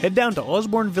Head down to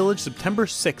Osborne Village September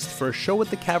 6th for a show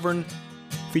at the Cavern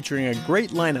featuring a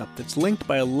great lineup that's linked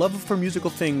by a love for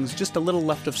musical things just a little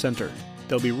left of center.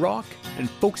 There'll be rock and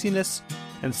folksiness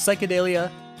and psychedelia,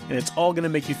 and it's all going to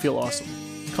make you feel awesome.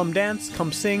 Come dance,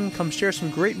 come sing, come share some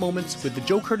great moments with the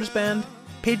Joe Curtis Band,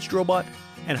 Paged Robot,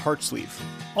 and Heartsleeve.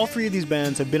 All three of these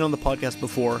bands have been on the podcast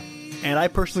before, and I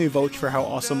personally vouch for how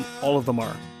awesome all of them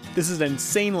are. This is an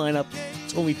insane lineup.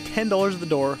 It's only $10 at the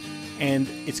door, and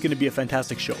it's going to be a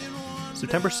fantastic show.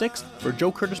 September 6th for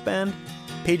Joe Curtis Band,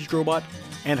 Paged Robot,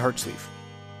 and Heartsleeve.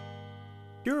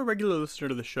 If you're a regular listener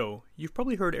to the show, you've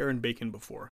probably heard Aaron Bacon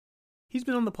before. He's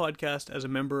been on the podcast as a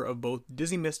member of both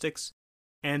Dizzy Mystics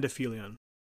and Aphelion.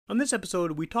 On this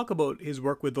episode, we talk about his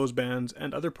work with those bands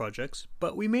and other projects,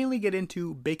 but we mainly get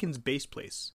into Bacon's Bass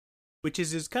Place, which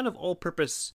is his kind of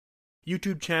all-purpose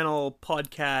YouTube channel,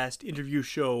 podcast, interview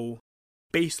show,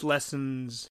 bass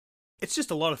lessons. It's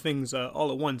just a lot of things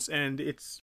all at once, and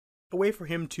it's a way for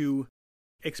him to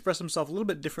express himself a little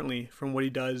bit differently from what he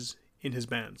does in his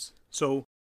bands. So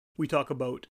we talk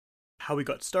about how he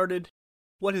got started,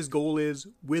 what his goal is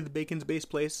with Bacon's Bass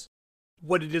Place,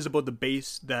 what it is about the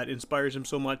bass that inspires him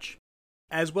so much,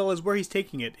 as well as where he's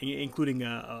taking it, including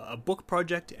a book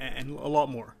project and a lot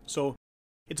more. So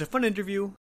it's a fun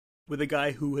interview with a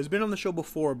guy who has been on the show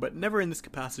before, but never in this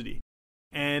capacity.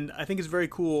 And I think it's very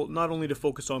cool not only to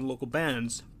focus on local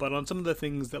bands, but on some of the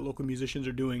things that local musicians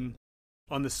are doing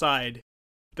on the side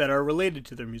that are related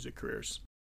to their music careers.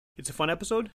 It's a fun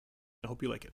episode. I hope you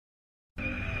like it.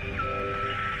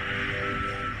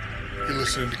 You're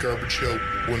listening to Garbage Hill,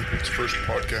 Winnipeg's first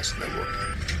podcast network.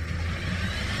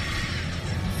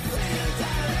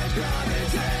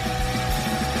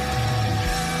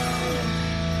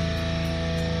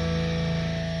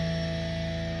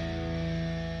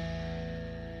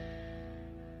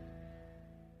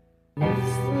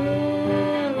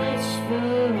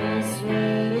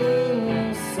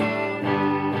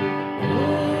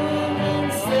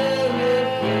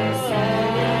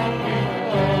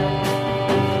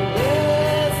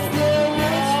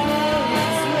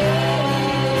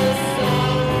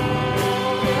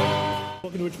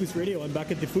 Radio. I'm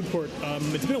back at the food court.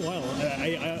 It's been a while.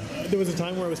 There was a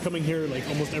time where I was coming here like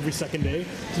almost every second day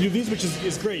to do these, which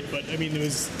is great, but I mean, it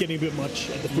was getting a bit much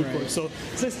at the food court. So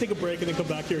it's nice to take a break and then come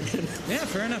back here again. Yeah,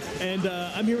 fair enough. And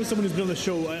I'm here with someone who's been on the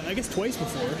show, I guess twice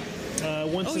before.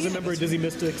 Once as a member of Dizzy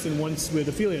Mystics and once with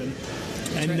Aphelion.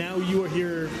 And now you are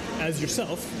here as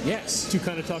yourself. Yes. To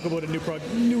kind of talk about a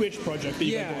newish project that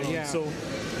you got going on. Yeah. So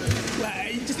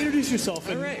just introduce yourself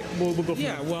and we'll go from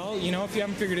there. Yeah, well, you know, if you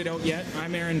haven't figured it out yet,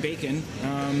 I'm Aaron Bacon.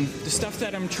 The stuff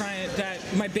that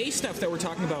my bass stuff that we're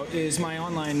talking about is my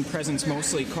online presence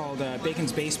mostly called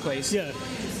Bacon's Bass Place. Yeah.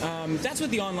 That's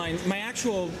what my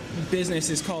actual business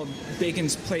is called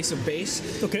Bacon's Place of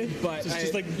Bass. Okay. But it's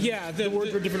just like the word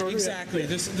for different order? Exactly. Yeah.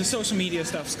 The social media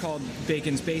stuff's called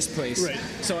Bacon's Bass Place. Right.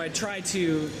 So I try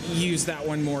to use that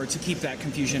one more to keep that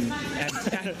confusion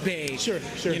at bay. Sure.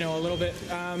 You know, a little bit.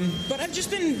 But I've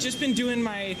just been doing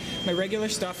my regular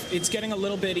stuff. It's getting a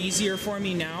little bit easier for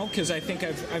me now because I think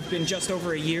I've been just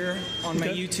over a year on my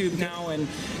YouTube now, and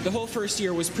the whole first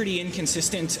year was pretty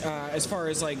inconsistent as far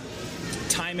as like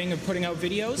timing of putting out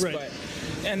videos. Right.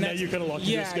 And now you're kind of locked in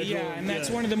your schedule. Yeah, and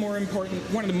that's one of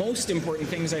the most important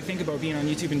things I think about being on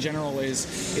YouTube in general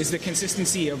is the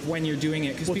consistency of when you're doing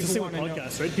it, because people want to know.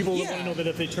 Podcasts, right? People want to know that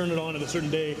if they turn it on at a certain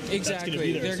day, exactly, that's going to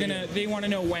be there. They want to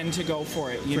know when to go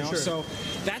for it, you know. Sure. So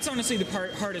that's honestly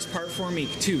the hardest part for me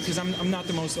too, because I'm not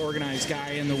the most organized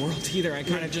guy in the world either. I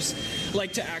kind of just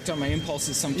like to act on my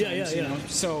impulses sometimes, you know.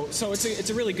 So it's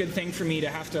a really good thing for me to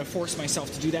have to force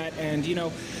myself to do that, and you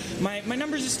know, my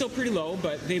numbers are still pretty low,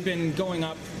 but they've been going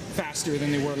up faster than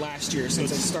they were last year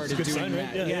since I started doing sign,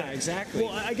 that. Right? Yeah, exactly.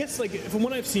 Well, I guess like from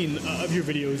what I've seen of your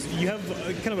videos, you have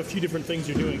kind of a few different things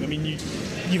you're doing. I mean,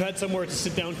 you've had somewhere it's a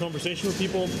sit-down conversation with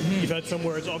people. Mm-hmm. You've had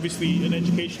somewhere it's obviously an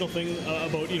educational thing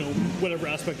about whatever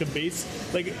aspect of bass.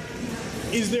 Like,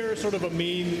 is there sort of a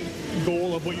main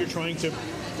goal of what you're trying to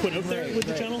put out there with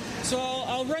the channel? So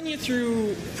I'll run you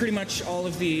through pretty much all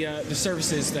of the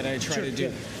services that I try to do.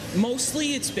 Yeah.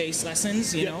 Mostly it's bass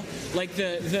lessons, you know. Like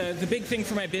the big thing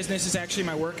for my business is actually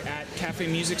my work at Cafe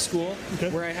Music School,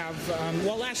 where I have,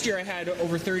 last year I had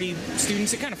over 30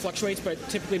 students. It kind of fluctuates, but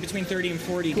typically between 30 and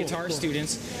 40 guitar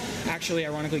students. Actually,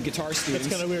 ironically, guitar students.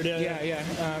 That's kind of weird,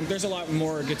 yeah. There's a lot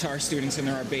more guitar students than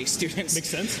there are bass students. Makes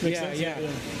sense. Yeah.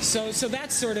 So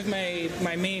that's sort of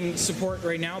my main support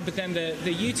right now, but then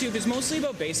the YouTube is mostly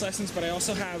about bass lessons, but I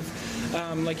also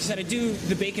have, like you said, I do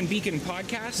the Bacon Beacon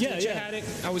podcast, which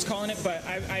I was calling it, but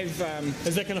I've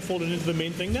is that kind of folded into the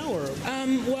main thing now, or?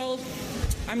 Well,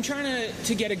 I'm trying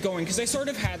to get it going because I sort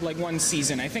of had like one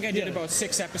season. I think I did about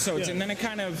 6 episodes, and then I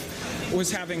kind of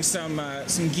was having some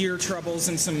gear troubles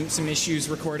and some issues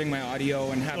recording my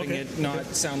audio and having it not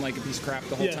sound like a piece of crap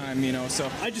the whole time, you know. So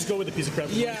I just go with a piece of crap.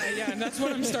 Yeah, and that's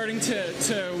what I'm starting to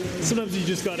sometimes you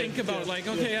just gotta think about,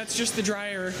 that's just the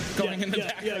dryer going in the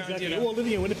background. Yeah, exactly. You know? Well,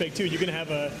 living in Winnipeg too, you're gonna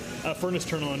have a furnace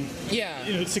turn on.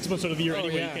 Yeah. 6 months out of the year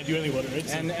anyway. You can't do anything about it, right?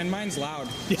 So. And mine's loud.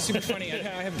 It's super funny.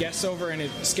 I have guests over and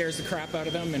it scares the crap out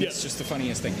of them, and it's just the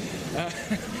funniest thing.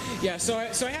 So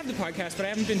I have the podcast, but I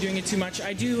haven't been doing it too much.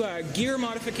 I do gear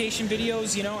modification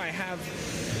videos. You know, I have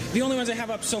the only ones I have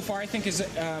up so far, I think, is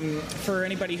for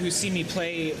anybody who's seen me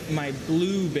play my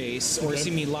Blue bass or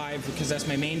see me live, because that's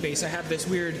my main bass. I have this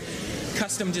weird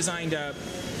custom designed.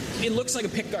 It looks like a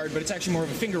pickguard, but it's actually more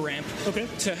of a finger ramp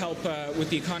to help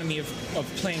with the economy of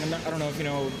playing. I don't know if you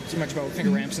know too much about finger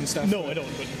ramps and stuff. No, I don't.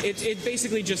 But it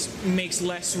basically just makes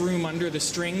less room under the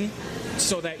string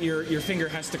so that your finger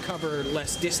has to cover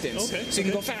less distance. So you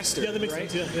can go faster. Yeah, that makes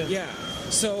sense. Yeah.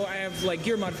 So I have like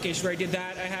gear modification where I did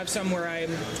that. I have some where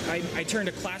I turned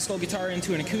a classical guitar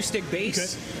into an acoustic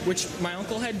bass, which my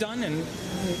uncle had done, and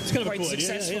it's kind of quite cool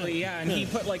successfully. And he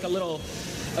put like a little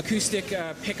acoustic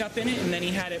pickup in it, and then he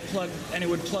had it plugged, and it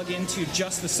would plug into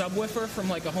just the subwoofer from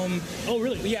like a home. Oh,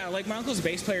 really? Yeah, like my uncle's a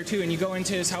bass player too, and you go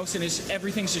into his house and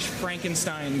everything's just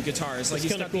Frankenstein guitars. Like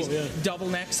he's got these double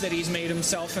necks that he's made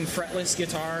himself and fretless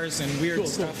guitars and weird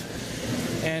stuff.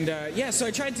 Cool. And so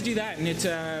I tried to do that, and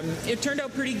it turned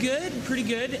out pretty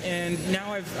good. And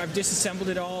now I've disassembled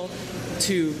it all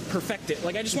to perfect it.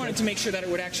 Like I just wanted to make sure that it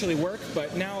would actually work,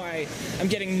 but now I'm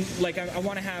getting like I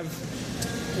want to have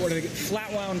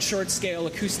flat wound short scale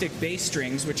acoustic bass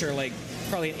strings, which are like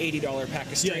probably an $80 pack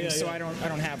of strings. So I don't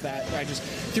have that. I just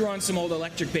threw on some old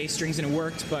electric bass strings and it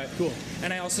worked. But cool.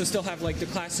 And I also still have like the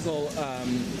classical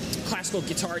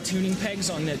guitar tuning pegs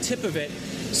on the tip of it.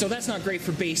 So that's not great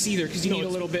for bass either, because you need a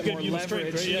little bit more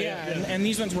leverage. Strength, right? And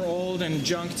these ones were old and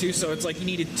junk too, so it's like you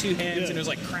needed 2 hands, and it was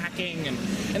like cracking,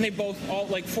 and they both, all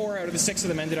like 4 out of the 6 of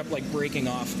them ended up like breaking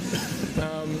off.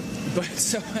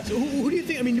 So who do you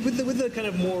think? I mean, with the kind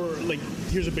of more like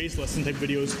here's a bass lesson type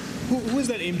videos, who is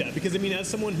that aimed at? Because I mean, as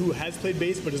someone who has played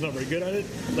bass but is not very good at it,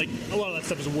 like a lot of that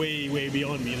stuff is way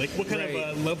beyond me. Like, what kind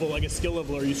of level, like a skill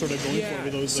level, are you sort of going for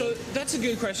with those? So that's a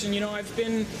good question. You know,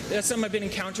 that's something I've been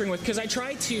encountering with, because I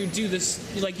try to do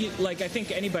this like I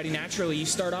think anybody naturally, you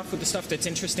start off with the stuff that's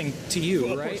interesting to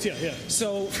you, right? Of course, yeah.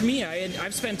 So for me,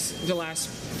 I've spent the last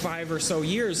 5 or so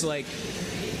years like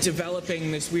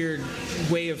developing this weird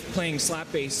way of playing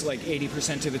slap bass like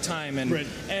 80% of the time,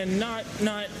 and not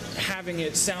having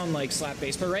it sound like slap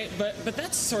bass, but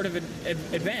that's sort of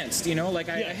advanced, you know. Like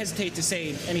I hesitate to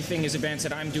say anything is advanced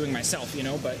that I'm doing myself, you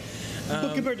know, but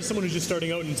compared to someone who's just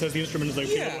starting out and says the instrument is like,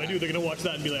 okay, what do I do? They're going to watch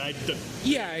that and be like,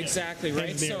 exactly,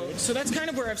 right? So that's kind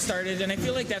of where I've started, and I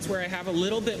feel like that's where I have a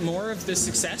little bit more of the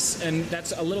success, and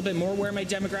that's a little bit more where my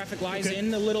demographic lies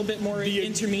in, a little bit more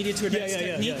intermediate to advanced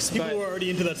techniques. People who are already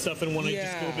into that stuff and want to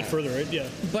just go a bit further, right? Yeah.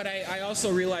 But I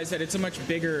also realize that it's a much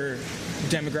bigger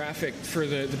demographic for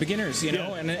the beginners, you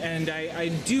know, and I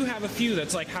do have a few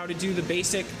that's like how to do the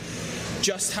basic,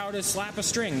 just how to slap a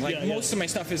string. Like most of my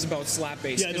stuff is about slap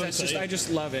bass, because I just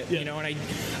love it, you know. And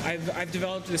I've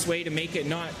developed this way to make it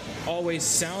not always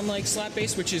sound like slap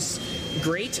bass, which is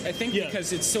great, I think,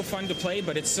 because it's so fun to play,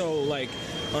 but it's so like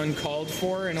uncalled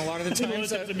for, and a lot of the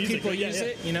times that people use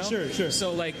it, you know. Sure.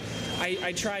 So like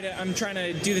I'm trying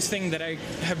to do this thing that I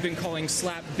have been calling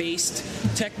slap based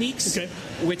techniques,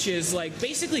 which is like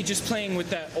basically just playing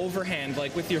with that overhand,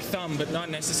 like with your thumb, but not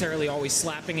necessarily always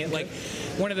slapping it. Like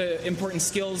one of the important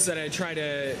skills that I try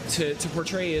to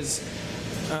portray is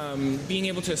being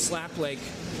able to slap like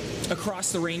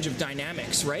across the range of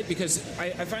dynamics, right? Because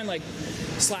I find like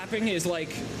slapping is like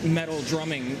metal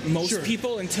drumming. Most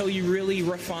people, until you really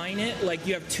refine it, like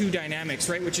you have 2 dynamics,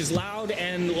 right? Which is loud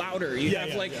and louder. You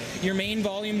have your main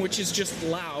volume, which is just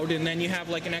loud, and then you have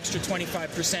like an extra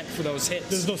 25% for those hits.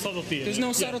 There's no subtlety. There's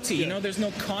no subtlety, you know. There's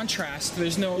no contrast.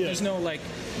 There's no like.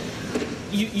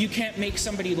 You can't make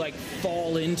somebody like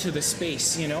fall into the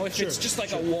space, you know. If it's just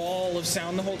like a wall of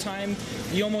sound the whole time,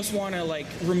 you almost want to like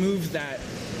remove that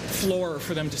floor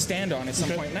for them to stand on at some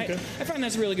point. And I find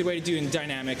that's a really good way to do in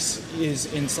dynamics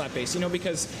is in slap bass, you know,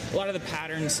 because a lot of the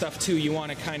pattern stuff too, you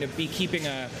want to kind of be keeping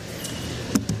a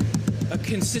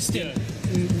consistent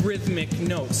rhythmic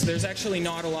notes. There's actually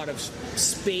not a lot of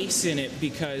space in it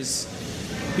because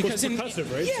it's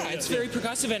percussive, right? Yeah, it's very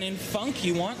percussive, and in funk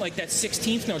you want like that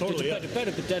 16th note. Totally,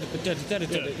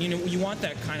 you know, you want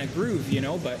that kind of groove, you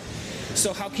know, but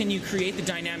So how can you create the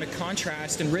dynamic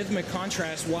contrast and rhythmic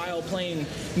contrast while playing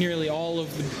nearly all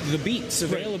of the beats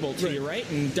available to you, right?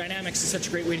 And dynamics is such a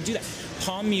great way to do that.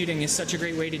 Palm muting is such a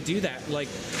great way to do that. Like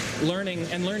learning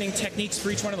techniques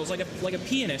for each one of those. Like a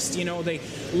pianist, you know, they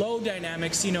low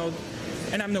dynamics, you know.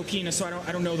 And I'm no pianist, so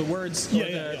I don't know the words or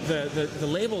the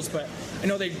labels, but I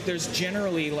know there's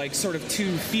generally like sort of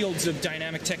two fields of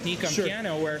dynamic technique on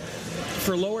piano, where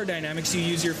for lower dynamics you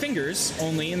use your fingers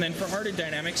only, and then for harder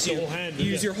dynamics you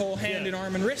use your whole hand and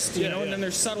arm and wrist, you know, and then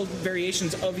there's subtle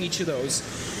variations of each of those.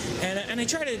 And I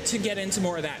try to get into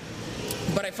more of that.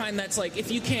 But I find that's like, if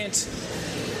you can't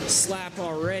slap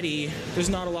already, there's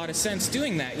not a lot of sense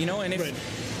doing that, you know, and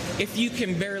if you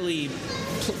can barely...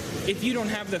 If you don't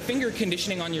have the finger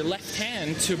conditioning on your left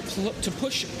hand to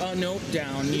push a note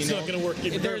down, you know, it's not going to work.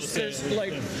 There's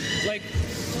like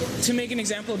to make an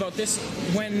example about this,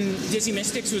 when Dizzy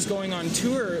Mystics was going on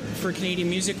tour for Canadian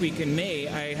Music Week in May,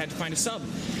 I had to find a sub,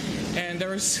 and there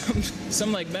was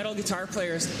some like metal guitar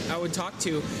players I would talk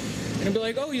to, and I'd be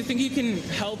like, oh, you think you can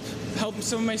help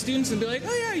some of my students? And be like,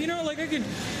 oh yeah, you know, like I could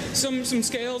some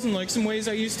scales and like some ways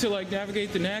I used to like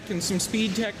navigate the neck and some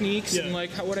speed techniques and like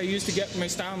what I used to get my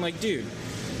style. I'm like, dude,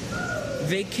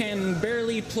 they can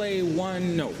barely play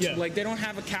one note. Yeah. Like they don't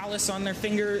have a callus on their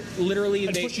finger. Literally,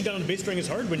 and pushing down on the bass string is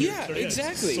hard when you're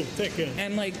exactly. It's so thick.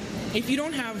 And like, if you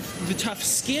don't have the tough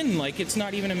skin, like it's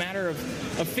not even a matter of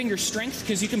finger strength,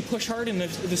 because you can push hard and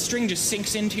the string just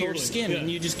sinks into your skin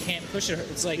and you just can't push it.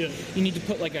 It's like you need to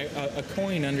put like a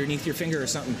coin underneath your finger or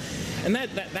something. And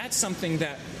that's something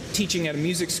that teaching at a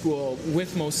music school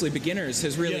with mostly beginners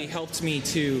has really helped me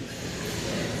to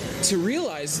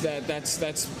realize that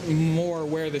that's more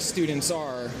where the students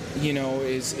are, you know,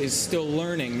 is still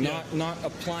learning, not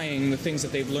applying the things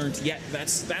that they've learned yet.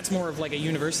 That's more of like a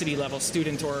university level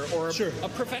student or a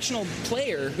professional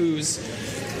player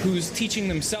who's teaching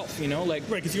themselves, you know, like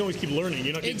because you always keep learning.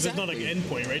 You're not there's not like an end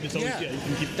point, right? It's always, you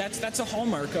can keep... That's a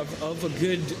hallmark of a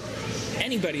good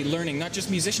anybody learning, not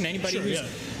just musician. Anybody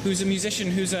who's a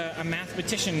musician, who's a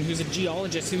mathematician, who's a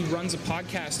geologist, who runs a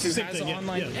podcast, who has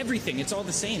online everything. It's all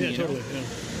the same. You know? Totally.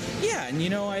 Yeah, and you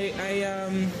know,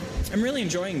 I'm really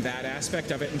enjoying that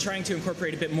aspect of it and trying to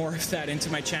incorporate a bit more of that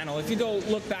into my channel. If you go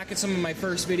look back at some of my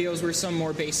first videos, were some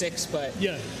more basics, but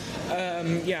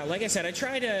like I said, I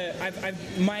try to.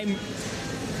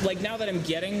 Like now that I'm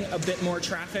getting a bit more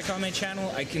traffic on my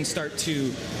channel, I can start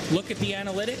to look at the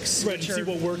analytics, and see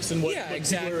what works and what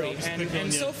exactly.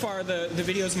 And so far, the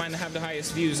videos of mine that have the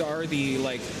highest views are the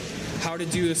like how to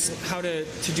do a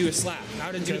slap,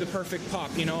 how to do the perfect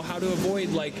pop, you know, how to avoid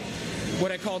like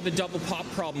what I call the double pop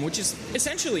problem, which is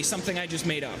essentially something I just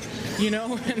made up, you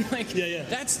know, and like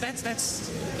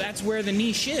that's where the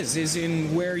niche is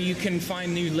in where you can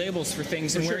find new labels for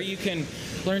things and where you can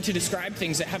learn to describe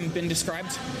things that haven't been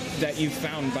described that you've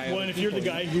found by and if you're the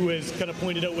guy who has kind of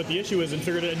pointed out what the issue is and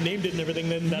figured it and named it and everything,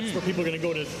 then that's where people are going to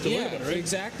go to learn about it, right?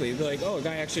 Exactly. They're like, oh, a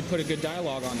guy actually put a good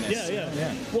dialogue on this.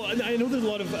 Yeah. Well, I know there's a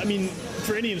lot of, I mean,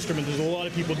 for any instrument, there's a lot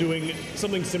of people doing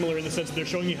something similar in the sense that they're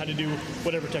showing you how to do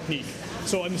whatever technique.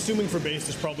 So I'm assuming for bass,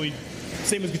 there's probably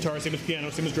same as guitar, same as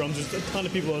piano, same as drums. There's a ton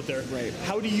of people out there. Right.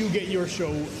 How do you get your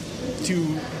show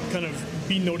to kind of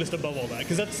be noticed above all that?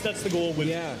 Because that's the goal with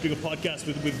doing a podcast,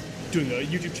 with doing a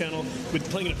YouTube channel, with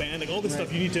playing in a band, like all this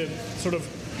stuff. You need to sort of,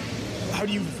 how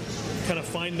do you kind of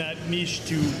find that niche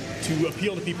to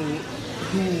appeal to people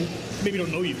who maybe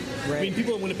don't know you? Right. I mean,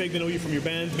 people in Winnipeg, they know you from your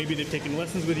band. Maybe they've taken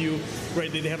lessons with you,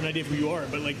 right? They have an idea of who you are.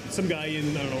 But like some guy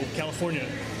in, I don't know, California,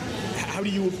 how do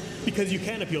you, because you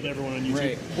can appeal to everyone on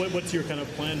YouTube, what's your kind of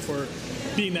plan for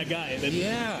being that guy?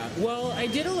 Well, I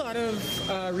did a lot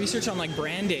of research on like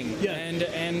branding,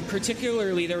 and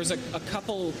particularly there was a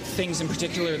couple things in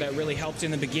particular that really helped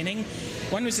in the beginning.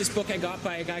 One was this book I got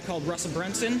by a guy called Russell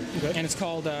Brunson, and it's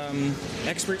called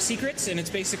Expert Secrets, and it's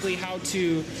basically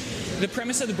the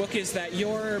premise of the book is that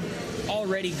you're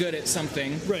already good at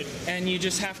something, and you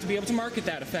just have to be able to market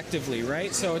that effectively,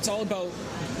 right? So it's all about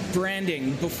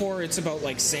branding before it's about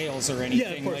like sales or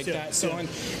anything that. So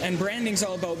and branding's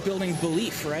all about building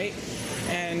belief, right?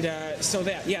 And so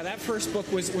that first book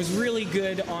was really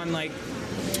good on like,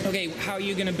 okay, how are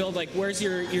you going to build, like, where's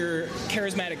your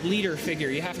charismatic leader figure?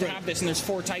 You have to have this, and there's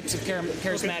 4 types of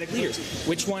charismatic leaders.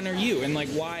 Which one are you, and like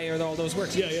why are all those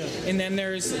works? And then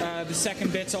there's the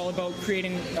second bit's all about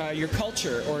creating your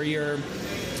culture or your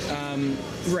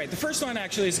the first one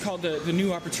actually is called the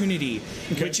new opportunity,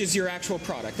 which is your actual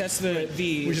product. That's the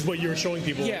which is what you're showing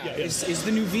people. Is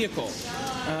the new vehicle.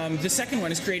 The second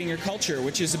one is creating your culture,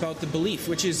 which is about the belief,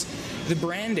 which is the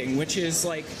branding, which is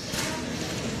like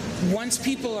once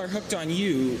people are hooked on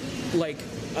you, like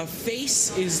a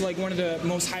face is like one of the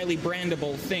most highly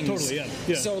brandable things. Totally,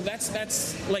 yeah. So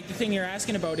that's like the thing you're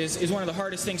asking about is one of the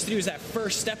hardest things to do, is that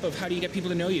first step of how do you get people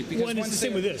to know you? Because it's the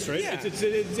same with this, right? Yeah. It's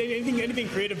anything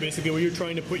creative, basically, where you're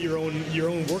trying to put your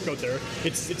own work out there.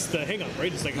 It's the hang up,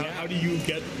 right? It's like how do you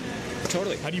get...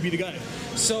 Totally. How do you be the guy?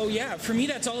 So yeah, for me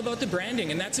that's all about the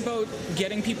branding, and that's about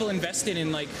getting people invested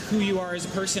in like who you are as a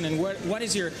person and what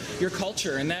is your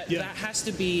culture, and that has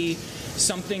to be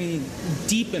something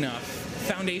deep enough,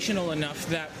 foundational enough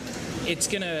that it's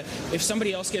gonna, if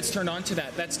somebody else gets turned on to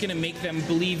that, that's gonna make them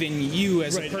believe in you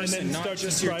as a person, and then not start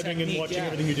just your subscribing technique. and watching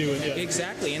everything you do. And,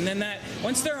 Exactly, and then that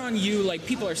once they're on you, like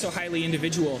people are so highly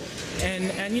individual,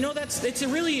 and you know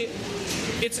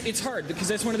it's hard because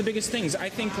that's one of the biggest things. I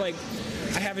think like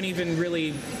I haven't even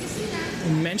really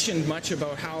mentioned much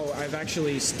about how I've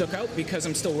actually stuck out because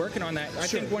I'm still working on that. I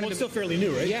think it's still fairly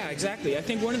new, right? Yeah, exactly. I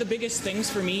think one of the biggest things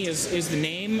for me is the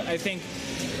name. I think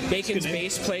Bacon's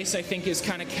Bass Place, I think, is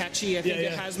kind of catchy. I think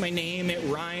it has my name, it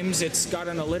rhymes, it's got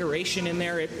an alliteration in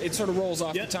there, it sort of rolls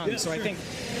off the tongue. So I think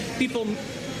people,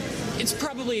 it's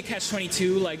probably a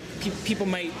catch-22, like people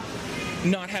might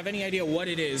not have any idea what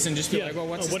it is and just be like, well,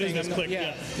 what's this thing? Is this click?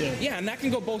 Yeah, and that can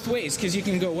go both ways, because you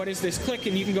can go, what is this click?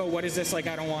 And you can go, what is this, like,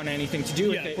 I don't want anything to do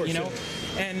with it, you know?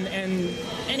 And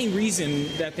any reason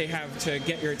that they have to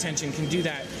get your attention can do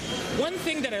that. One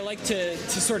thing that I like to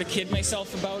sort of kid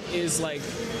myself about is, like,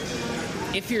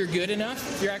 if you're good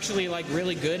enough, if you're actually like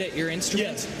really good at your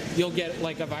instrument, you'll get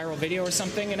like a viral video or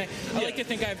something. And I like to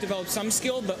think I've developed some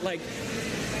skill, but like,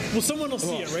 well, someone will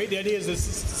see it, right? The idea is this,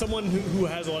 someone who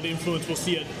has a lot of influence will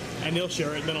see it and they'll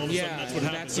share it, and then all of a sudden that's what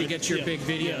happens. You get your big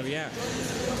video,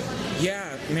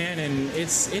 yeah, man, and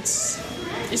it's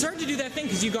hard to do that thing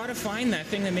because you got to find that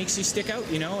thing that makes you stick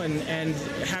out, you know, and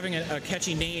having a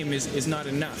catchy name is not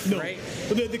enough, right?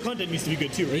 But the content needs to be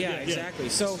good too, right? Yeah, exactly.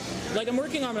 So, like, I'm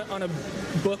working on a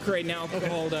book right now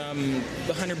called The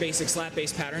 100 Basic Slap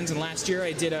Bass Patterns, and last year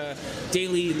I did a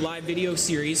daily live video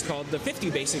series called The 50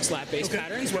 Basic Slap Bass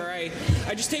Patterns, where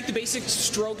I just take the basic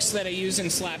strokes that I use in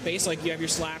slap bass, like you have your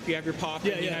slap, you have your pop,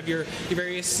 and you have your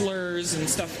various slurs and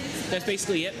stuff. That's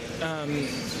basically it.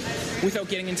 Without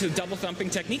getting into double thumping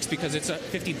techniques, because it's a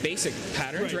 50 basic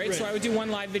patterns, right? So I would do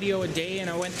one live video a day, and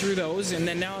I went through those, and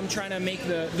then now I'm trying to make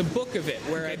the book of it,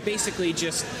 where I basically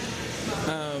just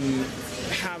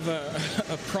have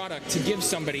a product to give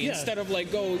somebody instead of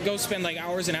like go spend like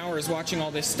hours and hours watching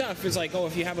all this stuff. It's like,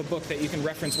 if you have a book that you can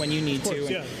reference when you need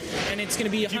to, and it's going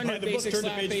to be 100 basic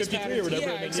slap bass patterns.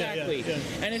 Exactly.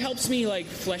 And it helps me like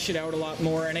flesh it out a lot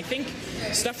more. And I think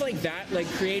stuff like that, like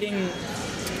creating,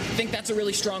 I think that's a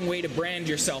really strong way to brand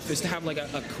yourself, is to have like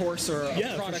a course or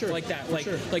a product like that. Like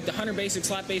the 100 Basic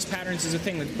Slap Bass Patterns is a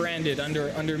thing that's branded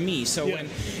under me. So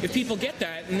if people get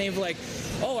that and they've like,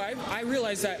 I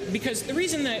realized that, because the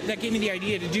reason that gave me the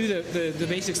idea to do the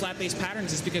basic slap bass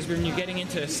patterns is because when you're getting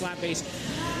into slap bass,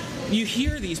 you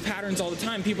hear these patterns all the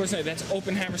time. People are saying that's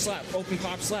open hammer slap, open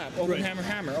pop slap, open hammer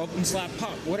hammer, open slap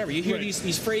pop, whatever. You hear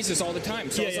these phrases all the time.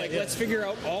 So it's like, let's figure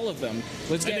out all of them.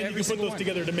 Let's get every single one. And then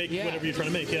you can put those together to make whatever you're trying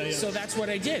to make. So that's what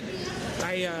I did.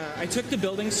 I took the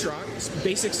building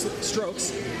basic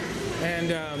strokes,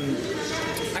 and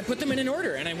I put them in an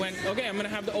order, and I went, okay, I'm going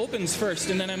to have the opens first,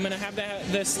 and then I'm going to have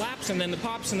the slaps, and then the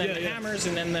pops, and then the hammers,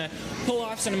 and then the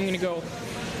pull-offs, and I'm going to go,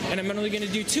 and I'm only going to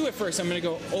do two at first. I'm going to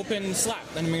go open slap,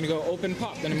 then I'm going to go open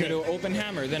pop, then I'm going to go open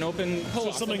hammer, then open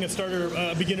pull-off. So something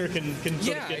a beginner can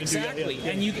sort of get exactly.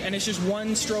 into. And it's just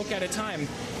one stroke at a time.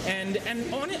 And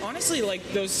honestly, like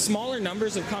those smaller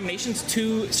numbers of combinations,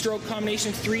 2-stroke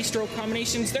combinations, 3-stroke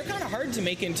combinations, they're kind of hard to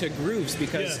make into grooves,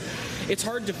 because it's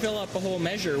hard to fill up a whole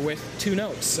measure with 2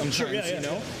 notes sometimes, you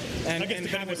know? And depending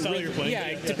have on what style you're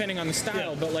playing. Depending on the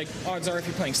style, but like odds are if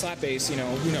you're playing slap bass, you know,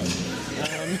 who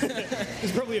knows?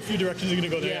 There's probably a few directions you're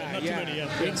going to go there. Not too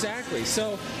many. Exactly.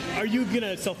 So, are you going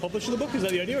to self-publish the book? Is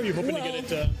that the idea, or are you hoping to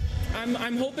get it?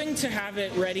 I'm hoping to have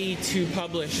it ready to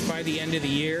publish by the end of the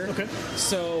year. Okay.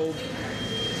 So,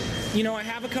 you know, I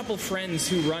have a couple friends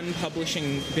who run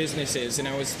publishing businesses, and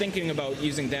I was thinking about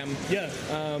using them. Yeah.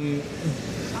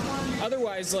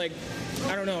 Otherwise, like,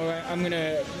 I don't know, I'm going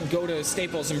to go to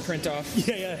Staples and print off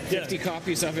 50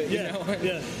 copies of it, you know?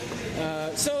 Yeah.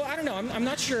 So I don't know. I'm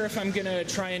not sure if I'm gonna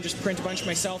try and just print a bunch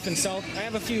myself and sell. I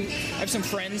have some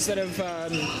friends that have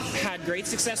had great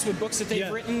success with books that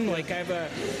they've written. Like I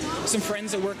have some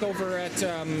friends that work over at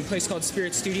a place called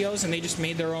Spirit Studios, and they just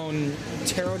made their own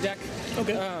tarot deck.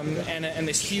 Okay. And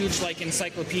this huge like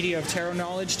encyclopedia of tarot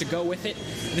knowledge to go with it.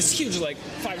 This huge like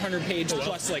 500-page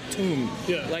plus like tome.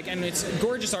 Yeah. Like, and it's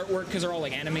gorgeous artwork because they're all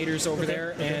like animators over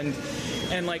there,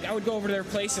 and like I would go over to their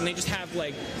place and they just have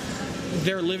like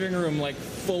their living room like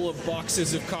full of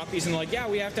boxes of copies and like, yeah,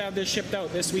 we have to have this shipped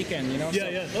out this weekend, you know.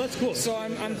 Yeah. Oh, that's cool. So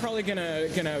I'm probably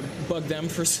gonna bug them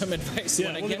for some advice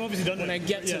when I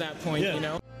get to that point, you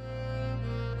know.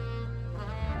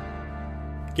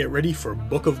 Get ready for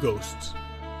Book of Ghosts.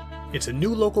 It's a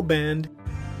new local band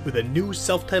with a new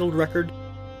self-titled record,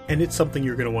 and it's something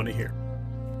you're going to want to hear.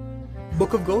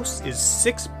 Book of Ghosts is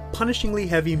 6 punishingly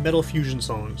heavy metal fusion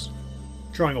songs,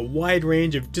 drawing a wide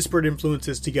range of disparate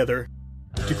influences together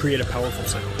to create a powerful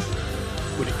sound.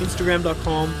 Go to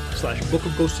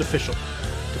Instagram.com/bookofghostsofficial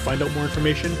to find out more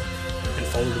information and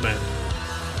follow the band.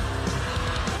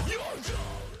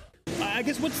 I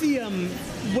guess what's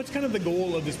kind of the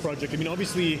goal of this project? I mean,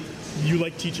 obviously you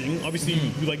like teaching. Obviously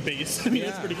you like bass. I mean,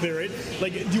 that's pretty clear, right?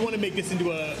 Like, do you want to make this into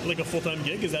a full-time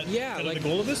gig? Is that kind of the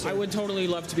goal of this? Or? I would totally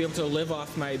love to be able to live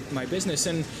off my business,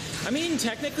 and I mean,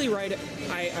 technically, right?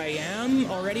 I am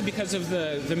already because of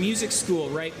the music school,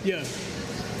 right? Yeah.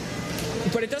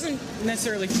 But it doesn't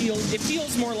necessarily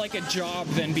feels more like a job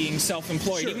than being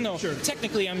self-employed, even though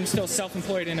technically I'm still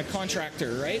self-employed and a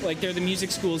contractor, right? Like, they're the music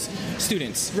school's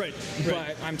students. Right.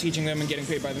 But I'm teaching them and getting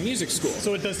paid by the music school.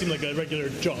 So it does seem like a regular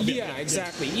job. Yeah,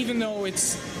 exactly. Yeah. Even though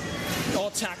it's all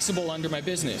taxable under my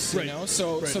business, you know?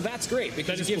 So that's great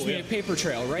because it gives me a paper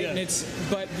trail, right? Yeah. And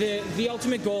but the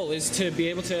ultimate goal is to be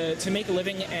able to make a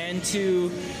living and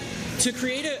to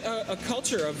create a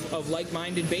culture of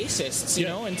like-minded bassists, you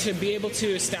know, and to be able to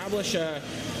establish a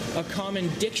common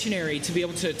dictionary to be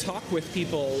able to talk with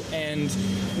people and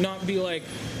not be like,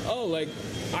 oh, like,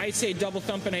 I say double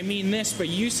thump and I mean this, but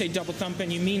you say double thump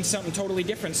and you mean something totally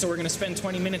different, so we're going to spend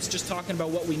 20 minutes just talking about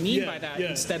what we mean by that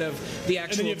instead of the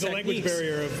actual techniques. And then you have the language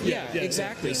barrier of...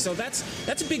 exactly. Yeah. So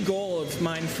that's a big goal of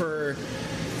mine for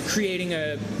creating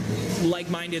a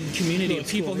like-minded community of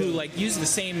people who like use the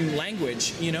same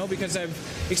language, you know, because I've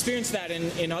experienced that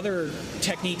in other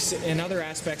techniques, in other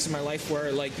aspects of my life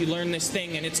where like you learn this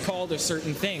thing and it's called a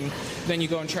certain thing, then you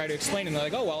go and try to explain it and they're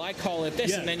like, oh, well, I call it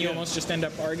this, and then you almost just end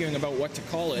up arguing about what to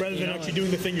call it. Rather than actually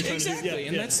doing the thing you're trying to do. Exactly,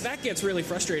 and that gets really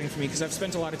frustrating for me because I've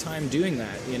spent a lot of time doing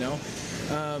that, you know.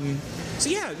 So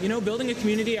yeah, you know, building a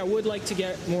community, I would like to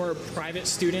get more private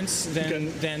students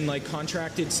than like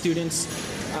contracted students.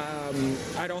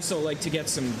 I'd also like to get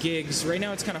some gigs. Right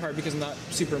now it's kind of hard because I'm not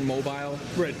super mobile.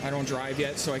 Right. I don't drive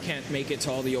yet, so I can't make it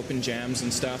to all the open jams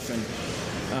and stuff. And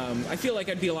I feel like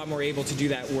I'd be a lot more able to do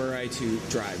that were I to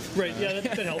drive. Right. Yeah,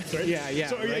 that helps, right? Yeah.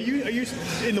 So are you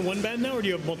in the one band now, or do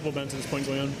you have multiple bands at this point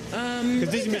going on? Because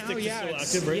Dizzy Mystics is still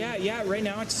active, right? Yeah. Right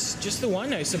now it's just the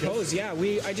one, I suppose. Yeah.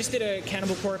 I just did a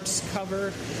Cannibal Corpse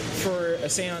cover for a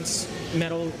Seance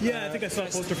metal. Yeah, I think I saw a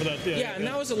poster for that. Yeah, and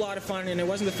that was a lot of fun, and it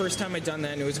wasn't the first time I'd done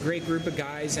that, and it was a great group of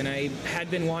guys, and I had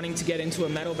been wanting to get into a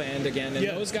metal band again, and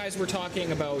those guys were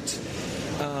talking about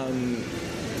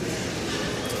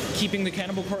keeping the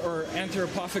cannibal or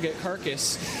anthropophagate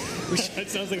carcass. That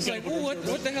sounds like it's like, oh,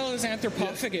 what the hell does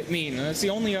anthropophagate mean? And that's the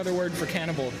only other word for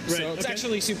cannibal. Right. So it's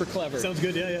actually super clever. Sounds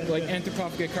good, yeah. Like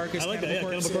anthropophagate carcass, I like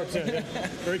cannibal that, corpse. Cannibal Corpse, yeah.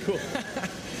 Very cool.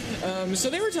 So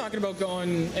they were talking about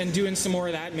going and doing some more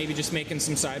of that, maybe just making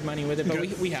some side money with it, but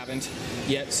we haven't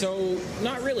yet. So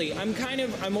not really.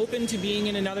 I'm open to being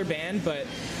in another band, but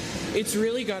it's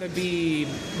really got to be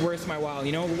worth my while.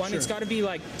 You know, it's got to be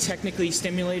like technically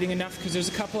stimulating enough, because there's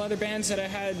a couple other bands that I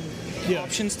had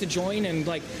options to join, and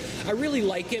like I really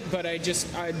like it, but I'd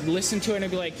listen to it and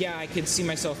I'd be like, yeah, I could see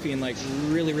myself being like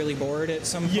really, really bored at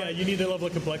some point. Yeah, you need that level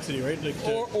of complexity, right? Like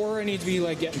or I need to be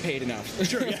like getting paid enough.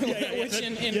 Sure. Which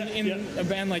in a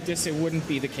band like this, it wouldn't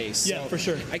be the case. Yeah, so for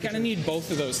sure. I kind of need both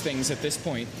of those things at this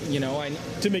point. You know,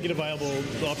 to make it a viable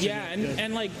option. Yeah,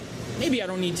 and like, maybe I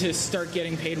don't need to start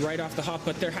getting paid right off the hop,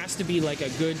 but there has to be like a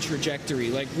good trajectory.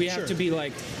 Like we have to be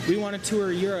like, we want to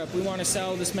tour Europe, we want to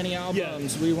sell this many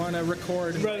albums, we want to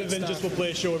record. Rather than just we'll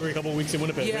play a show every couple of weeks in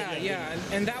Winnipeg. Yeah.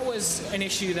 And that was an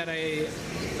issue that I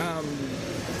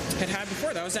had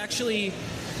before. That was actually,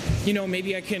 you know,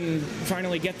 maybe I can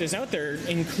finally get this out there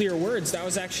in clear words. That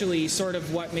was actually sort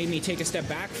of what made me take a step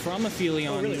back from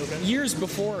Aphelion years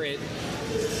before it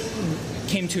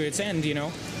came to its end, you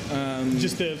know.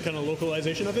 Just the kind of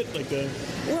localization of it, like the.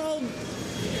 Well,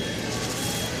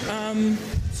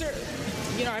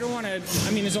 you know, I don't want to.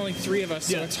 I mean, there's only 3 of us,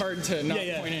 so it's hard to not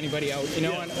point anybody out, you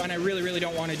know. And I really, really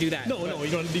don't want to do that. No,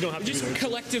 you don't have to. We just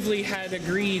collectively had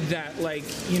agreed that, like,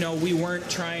 you know, we weren't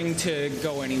trying to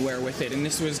go anywhere with it, and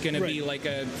this was going to be like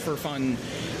a for fun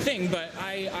thing. But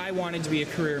I wanted to be a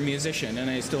career musician, and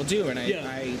I still do, and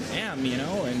I am, you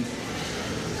know, and.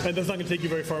 And that's not going to take you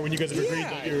very far when you guys have agreed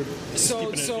that you're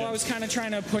So keeping it, I was kind of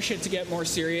trying to push it to get more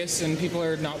serious, and people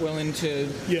are not willing to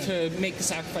make the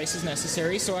sacrifices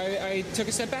necessary. So I took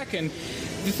a step back, and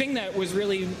the thing that was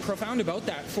really profound about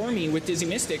that for me with Dizzy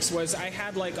Mystics was I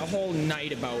had like a whole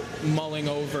night about mulling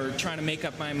over, trying to make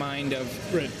up my mind of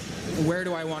where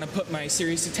do I want to put my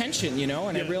serious attention, you know?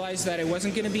 And I realized that it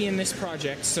wasn't going to be in this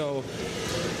project, so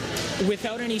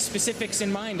without any specifics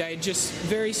in mind, I just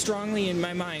very strongly in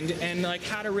my mind, and like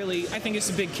how to really, I think it's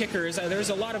a big kicker, is there's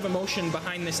a lot of emotion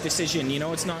behind this decision, you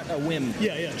know? It's not a whim.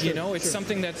 Sure, you know, it's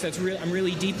something that's real. I'm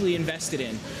really deeply invested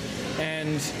in.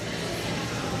 And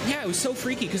yeah, it was so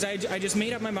freaky because I just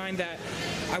made up my mind that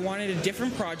I wanted a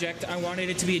different project. I wanted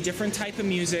it to be a different type of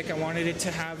music. I wanted it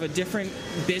to have a different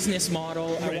business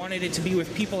model. I wanted it to be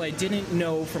with people I didn't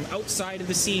know from outside of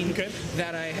the scene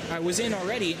that I was in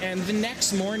already. And the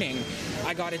next morning,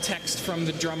 I got a text from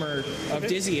the drummer of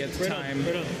Dizzy at the time.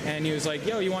 And he was like,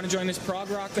 yo, you want to join this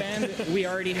prog rock band? We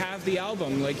already have the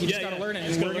album. Like, you just got to learn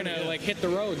it. And we're going to like hit the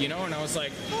road, you know? And I was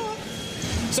like, oh.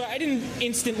 So I didn't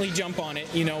instantly jump on it,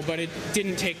 you know, but it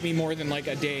didn't take me more than like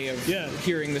a day of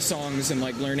hearing the songs and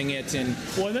like learning it, and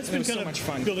that's been kind so of much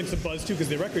fun. Building some buzz too, because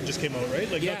the record just came out, right?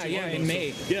 Like in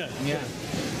May. So,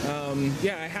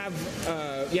 I have.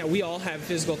 We all have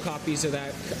physical copies of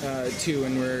that too,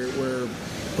 and we're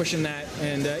pushing that,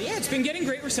 and it's been getting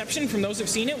great reception from those who've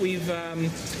seen it.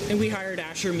 We hired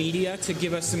Asher Media to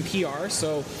give us some PR,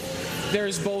 so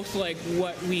there's both like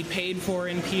what we paid for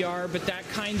in PR, but that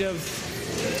kind of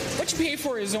what you pay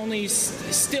for is only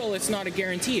still, it's not a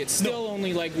guarantee. It's still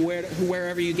only like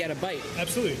wherever you get a bite.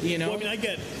 Absolutely. You know? Well, I mean, I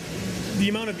get the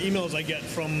amount of emails I get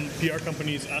from PR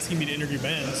companies asking me to interview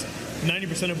bands,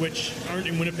 90% of which aren't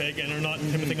in Winnipeg and are not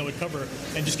the type of thing I would cover,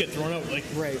 and just get thrown out. Like,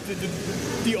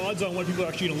 the odds on what people are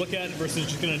actually going to look at versus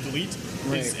just going to delete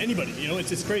is anybody. You know,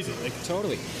 it's crazy. Like,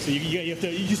 totally. So you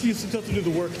just have to do the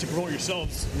work to promote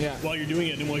yourselves while you're doing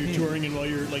it, and while you're touring, and while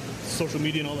you're like social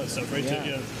media and all that stuff, right?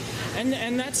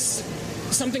 And that's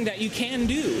something that you can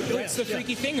do. That's the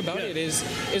freaky thing about it is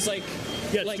like.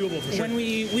 Yeah, it's doable for sure. When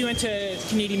we went to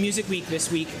Canadian Music Week this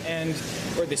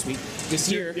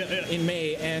year in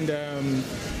May, and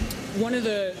one of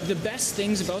the best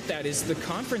things about that is the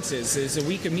conferences. Is a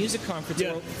week of music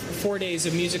conferences, 4 days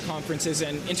of music conferences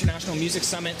and international music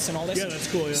summits and all this. Yeah,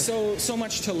 that's cool. Yeah. So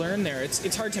much to learn there.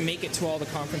 It's hard to make it to all the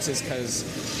conferences because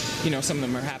some of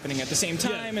them are happening at the same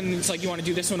time, and it's like you want to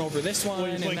do this one over this one.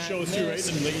 Well, you play shows too,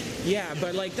 right?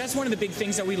 But like that's one of the big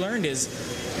things that we learned is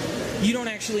you don't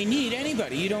actually need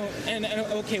anybody. You don't, and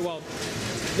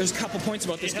there's a couple points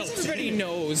about this because everybody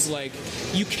knows like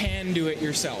you can do it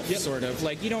yourself, sort of.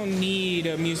 Like you don't need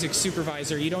a music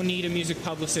supervisor, you don't need a music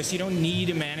publicist, you don't need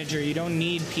a manager, you don't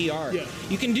need PR.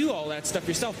 You can do all that stuff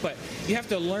yourself, but you have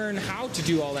to learn how to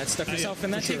do all that stuff yourself,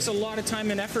 and that takes a lot of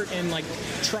time and effort and like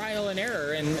trial and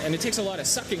error, and it takes a lot of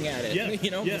sucking at it,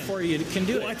 before you can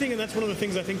do it. I think, and that's one of the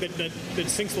things I think that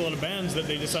sinks a lot of bands, that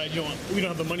they decide, we don't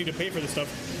have the money to pay for this stuff,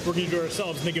 we're going to do it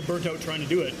ourselves, and they get burnt out trying to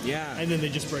do it. And then they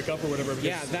just break up or whatever.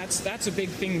 That's a big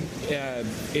thing,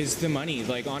 is the money.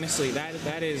 Like honestly,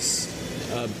 that is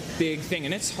a big thing,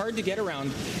 and it's hard to get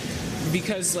around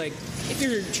because like if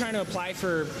you're trying to apply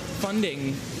for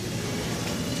funding,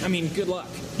 I mean, good luck.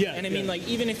 And I mean, like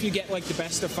even if you get like the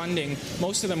best of funding,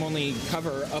 most of them only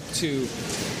cover up to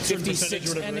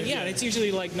 56, and it's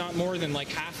usually like not more than like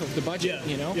half of the budget. So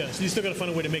you still got to find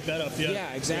a way to make that up.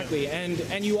 Exactly.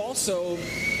 And you also,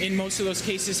 in most of those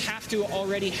cases, have to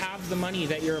already have the money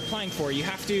that you're applying for. You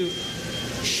have to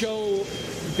show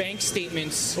bank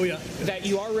statements that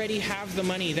you already have the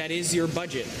money that is your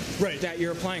budget that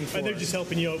you're applying for, and they're just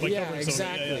helping you out by covering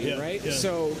exactly right.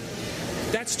 So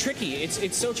that's tricky.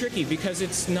 It's so tricky because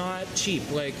it's not cheap.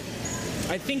 Like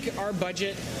I think our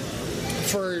budget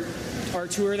for our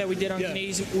tour that we did on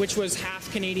Canadian, which was half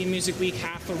Canadian Music Week,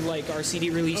 half of like our CD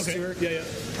release tour.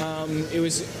 It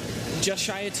was just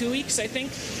shy of 2 weeks, I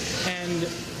think, and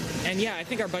I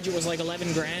think our budget was like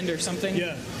 $11,000 or something.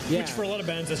 Which for a lot of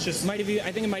bands, that's just I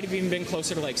think it might have even been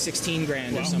closer to like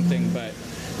 $16,000 or something. But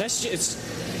that's just,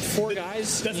 it's 4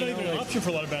 guys. That's not even an option for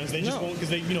a lot of bands. They just won't, because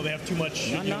they have too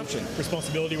much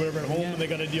responsibility, whatever, at home, and they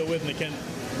got to deal with, and they can't.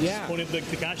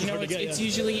 The cash is hard to get. It's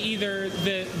usually either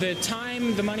the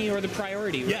time, the money, or the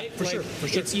priority, right? For sure.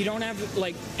 You don't have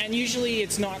like, and usually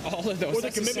it's not all of those. Or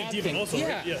the commitment, even also.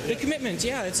 The commitment.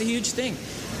 It's a huge thing.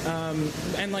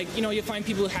 And like, you know, you'll find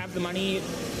people who have the money,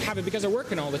 have it because they're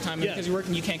working all the time, and because you're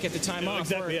working, you can't get the time off.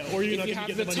 Exactly. Or you're if not you gonna have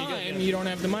get the the money time, again, you don't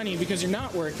have the money because you're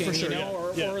not working. For sure, you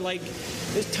know, or like,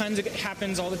 there's tons of it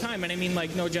happens all the time, and I mean,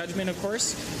 like, no judgment, of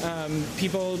course.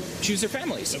 People choose their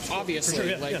families, obviously,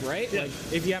 sure, right? Yeah. Like,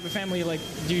 if you have a family, like,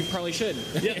 you probably should.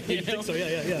 Yeah, you think so,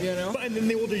 yeah. You know? But, and then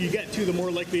the older you get, too, the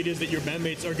more likely it is that your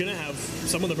bandmates are going to have,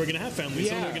 some of them are going to have families,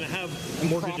 some of them are going to have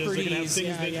mortgages, they're going to have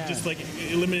things that just, like,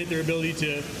 eliminate their ability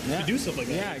to do stuff like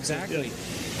that. Yeah, exactly.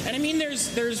 And I mean,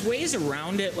 there's ways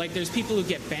around it. Like, there's people who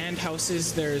get band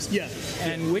houses.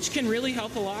 And which can really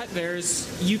help a lot.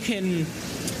 You can.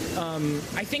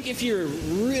 I think if you're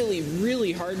really,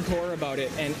 really hardcore about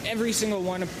it, and every single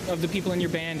one of the people in your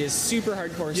band is super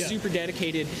hardcore, super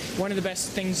dedicated, one of the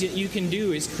best things that you can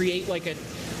do is create like a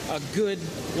good,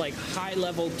 like,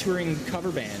 high-level touring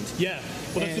cover band. Yeah.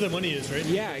 Well, that's where the money is, right?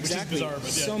 Yeah, exactly. Which is bizarre, but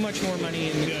so much more money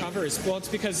in the covers. Well, it's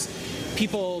because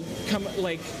people come,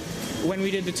 like, when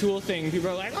we did the Tool thing, people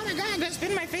are like, "Oh my God, that's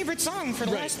been my favorite song for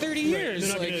the last 30 years."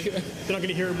 They're not going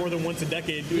to hear it more than once a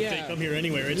decade if they come here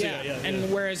anyway, right? Yeah.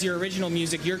 And whereas your original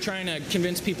music, you're trying to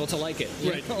convince people to like it.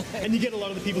 Right. And you get a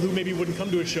lot of the people who maybe wouldn't come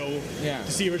to a show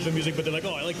to see original music, but they're like,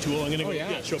 "Oh, I like Tool. I'm going to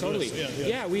go show up totally. with this."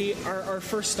 Yeah, we our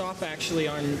first stop actually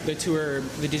on the tour,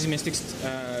 the Dizzy Mystics.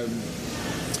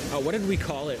 What did we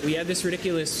call it? We had this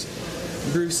ridiculous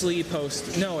Bruce Lee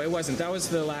post. No, it wasn't. That was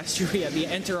the last year we had the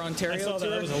Enter Ontario I saw that.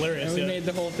 tour. That was hilarious. And we made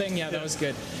the whole thing. Yeah, that was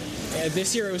good.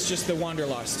 This year it was just the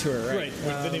Wanderlost tour, right?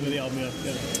 Right. The name of the album.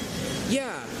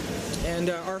 Yeah. And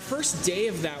our first day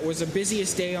of that was the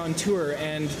busiest day on tour,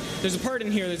 and there's a part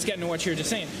in here that's getting to what you were just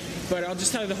saying. But I'll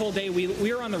just tell you, the whole day, we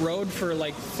were on the road for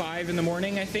like 5 in the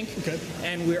morning, I think. Okay.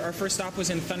 And our first stop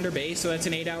was in Thunder Bay, so that's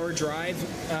an 8-hour drive.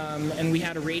 And we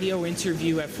had a radio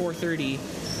interview at 4:30,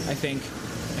 I think.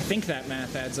 I think that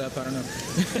math adds up. I don't know.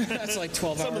 That's like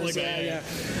 12 Something hours. Like that,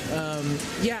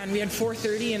 And we had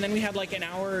 4:30, and then we had like an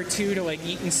hour or two to like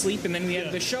eat and sleep, and then we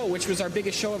had the show, which was our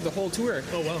biggest show of the whole tour.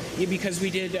 Oh wow! Yeah, because we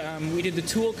did the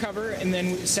Tool cover, and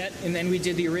then we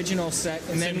did the original set,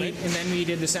 and then we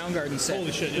did the Soundgarden set.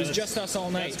 Holy shit! It was just us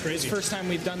all night. That's crazy. It's the first time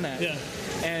we've done that. Yeah.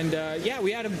 And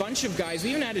we had a bunch of guys. We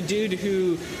even had a dude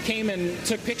who came and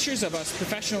took pictures of us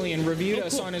professionally and reviewed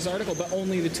us on his article, but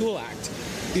only the Tool act.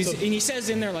 And he says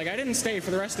in there, like, I didn't stay for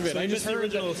the rest of it. So I just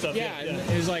heard the original stuff.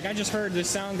 He was like, I just heard the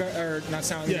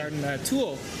Soundgarden,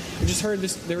 Tool. I just heard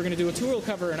this. They were going to do a Tool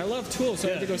cover, and I love Tool, so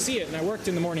I had to go see it. And I worked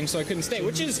in the morning, so I couldn't stay,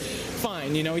 which is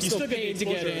fine. You know, he still paid to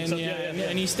get in,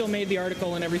 and he still made the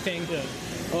article and everything. Yeah.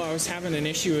 Oh, I was having an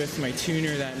issue with my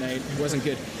tuner that night. It wasn't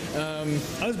good.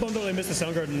 I was bummed out I missed the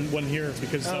Soundgarden one here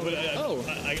because I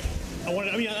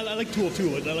like Tool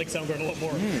too. I like Soundgarden a lot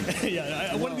more.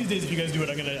 One of these days, if you guys do it,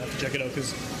 I'm gonna have to check it out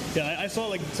because I saw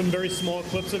like some very small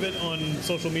clips of it on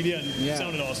social media and it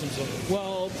sounded awesome. So.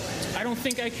 Well, I don't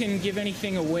think I can give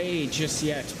anything away just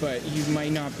yet, but you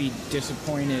might not be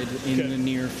disappointed in the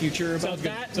near future about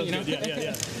that. Sounds good.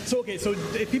 Yeah. So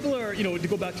if people are, to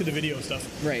go back to the video stuff,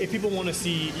 right? If people want to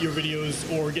see your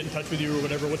videos or get in touch with you or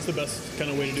whatever, what's the best kind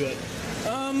of way to do that?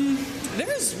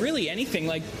 There's really anything.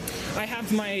 Like, I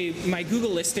have my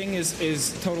Google listing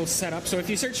is total set up. So if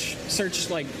you search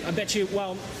like, I bet you,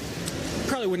 well,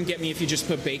 probably wouldn't get me if you just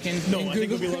put bacon in Google. I think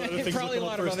there'll be a lot of other things. Probably a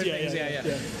lot of other things.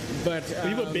 Yeah. But if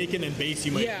you put bacon and bass,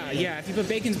 you might. Yeah. If you put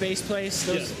bacon's bass place,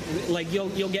 those like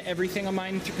you'll get everything on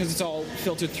mine because it's all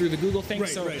filtered through the Google thing. Right,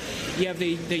 so right. You have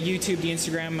the YouTube, the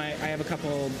Instagram. I have a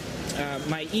couple.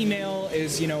 My email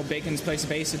is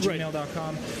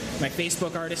baconsplacebass@gmail.com. My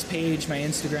Facebook artist page, my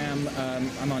Instagram.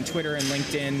 I'm on Twitter and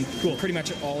LinkedIn. Cool. Pretty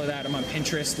much all of that. I'm on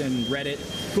Pinterest and Reddit.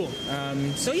 Cool.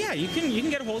 So yeah, you can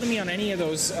get a hold of me on any of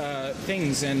those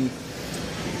things. And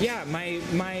yeah,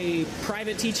 my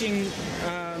private teaching.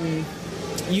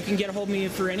 You can get a hold of me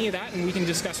for any of that, and we can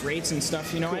discuss rates and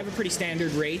stuff. Cool. I have a pretty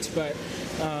standard rate, but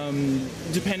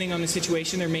depending on the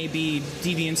situation, there may be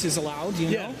deviances allowed.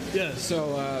 Yeah.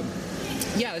 So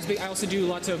I also do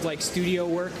lots of like studio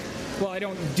work. Well, I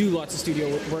don't do lots of studio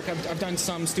work. I've done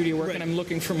some studio work, and I'm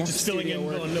looking for more just studio filling in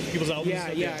work. on people's albums.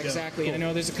 Yeah, exactly. Cool. And I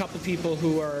know there's a couple people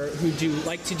who do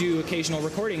like to do occasional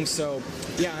recordings. So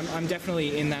yeah, I'm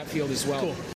definitely in that field as well.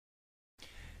 Cool.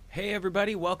 Hey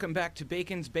everybody, welcome back to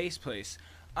Bacon's Bass Place.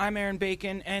 I'm Aaron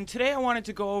Bacon, and today I wanted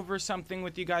to go over something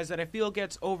with you guys that I feel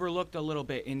gets overlooked a little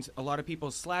bit in a lot of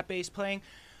people's slap bass playing.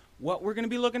 What we're going to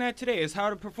be looking at today is how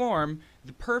to perform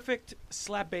the perfect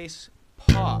slap bass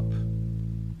pop.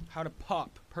 How to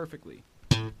pop perfectly.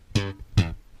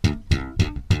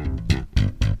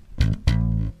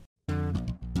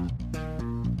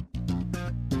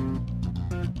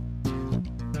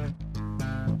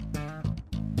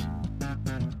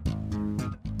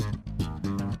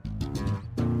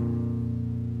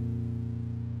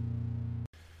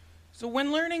 So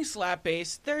when learning slap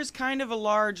bass, there's kind of a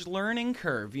large learning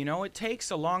curve, you know? It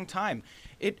takes a long time.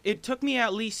 It took me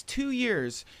at least 2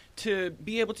 years to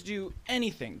be able to do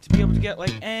anything, to be able to get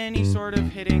like any sort of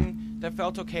hitting that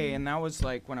felt okay, and that was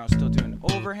like when I was still doing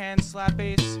overhand slap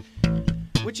bass,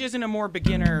 which isn't a more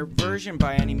beginner version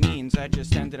by any means. I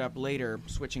just ended up later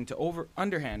switching to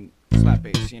underhand slap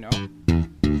bass, you know?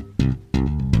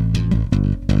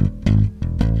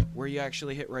 Where you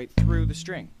actually hit right through the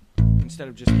string instead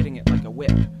of just hitting it like a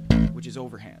whip, which is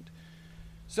overhand.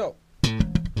 So, it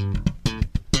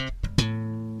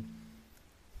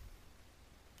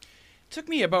took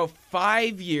me about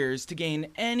 5 years to gain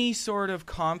any sort of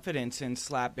confidence in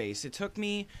slap bass. It took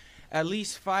me at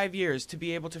least 5 years to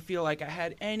be able to feel like I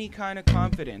had any kind of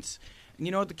confidence. And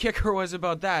you know what the kicker was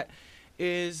about that?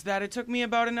 Is that it took me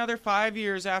about another 5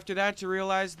 years after that to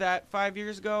realize that 5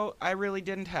 years ago, I really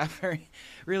didn't have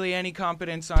really any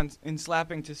confidence in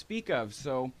slapping to speak of.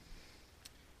 So,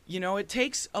 you know, it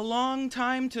takes a long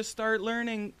time to start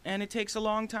learning, and it takes a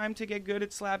long time to get good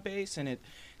at slap bass, and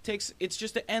it's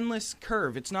just an endless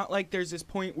curve. It's not like there's this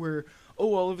point where,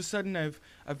 oh, all of a sudden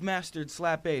I've mastered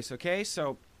slap bass, okay?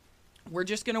 So we're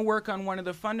just going to work on one of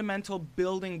the fundamental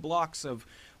building blocks of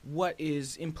what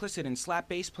is implicit in slap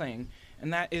bass playing,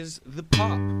 and that is the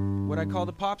pop, what I call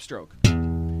the pop stroke.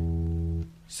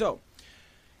 So,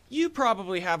 you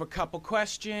probably have a couple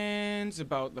questions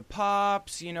about the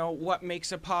pops, you know, what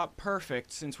makes a pop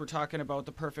perfect, since we're talking about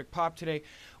the perfect pop today.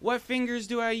 What fingers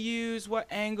do I use? What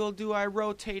angle do I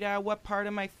rotate at? What part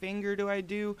of my finger do I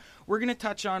do? We're going to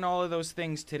touch on all of those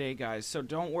things today, guys, so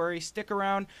don't worry. Stick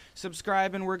around,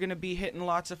 subscribe, and we're going to be hitting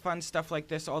lots of fun stuff like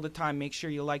this all the time. Make sure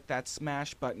you like that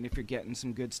smash button if you're getting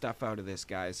some good stuff out of this,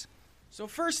 guys. So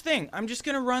first thing, I'm just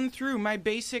going to run through my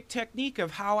basic technique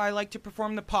of how I like to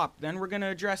perform the pop. Then we're going to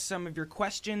address some of your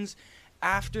questions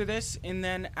after this, and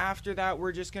then after that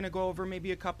we're just going to go over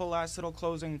maybe a couple last little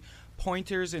closing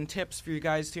pointers and tips for you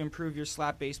guys to improve your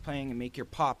slap bass playing and make your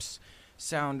pops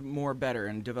sound more better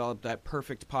and develop that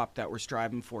perfect pop that we're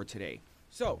striving for today.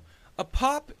 So, a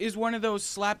pop is one of those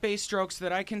slap bass strokes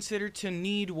that I consider to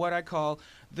need what I call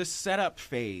the setup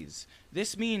phase.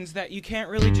 This means that you can't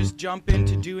really just jump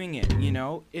into doing it, you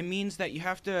know? It means that you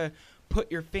have to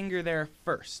put your finger there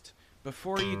first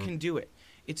before you can do it.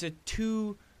 It's a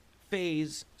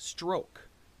 2-phase stroke.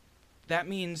 That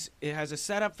means it has a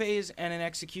setup phase and an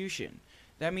execution.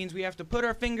 That means we have to put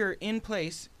our finger in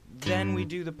place, then we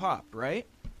do the pop, right?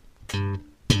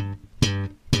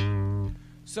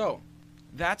 So,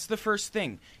 that's the first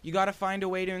thing. You got to find a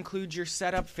way to include your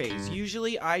setup phase.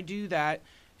 Usually I do that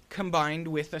combined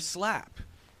with a slap.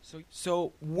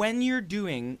 So when you're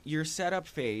doing your setup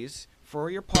phase for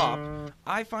your pop,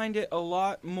 I find it a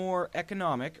lot more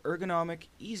ergonomic,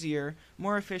 easier,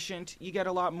 more efficient. You get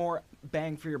a lot more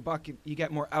bang for your buck. You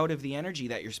get more out of the energy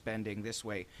that you're spending this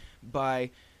way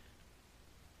by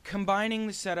combining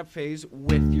the setup phase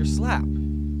with your slap.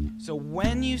 So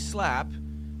when you slap,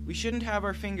 we shouldn't have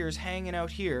our fingers hanging out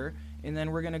here, and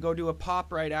then we're going to go do a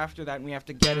pop right after that, and we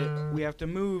have to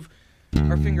move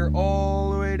our finger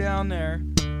all the way down there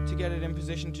to get it in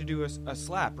position to do a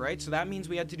slap, right? So that means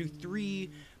we had to do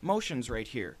 3 motions right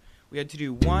here. We had to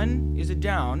do 1 is a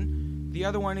down, the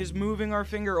other one is moving our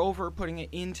finger over, putting it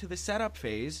into the setup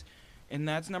phase, and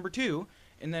that's number 2,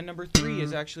 and then number 3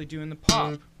 is actually doing the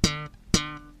pop.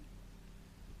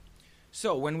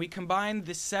 So when we combine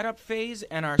the setup phase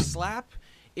and our slap,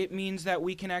 it means that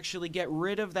we can actually get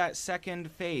rid of that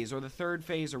second phase or the third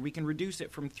phase, or we can reduce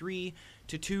it from 3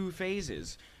 to 2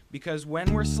 phases. Because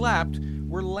when we're slapped,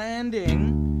 we're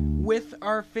landing with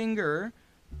our finger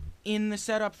in the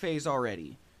setup phase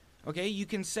already. Okay, you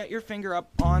can set your finger up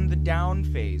on the down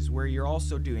phase where you're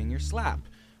also doing your slap.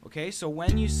 Okay, so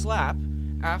when you slap,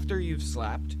 after you've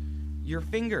slapped, your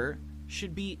finger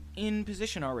should be in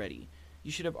position already.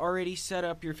 You should have already set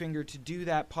up your finger to do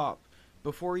that pop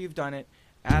before you've done it,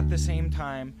 at the same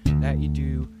time that you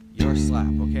do your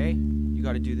slap, okay? You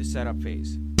got to do the setup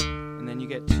phase. And then you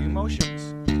get 2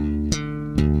 motions.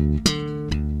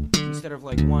 Instead of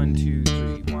like 1, 2,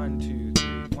 3, 1,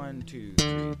 2, 3, 1, 2,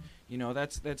 3. You know,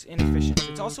 that's inefficient.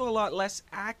 It's also a lot less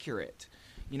accurate.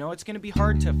 You know, it's going to be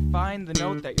hard to find the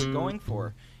note that you're going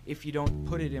for if you don't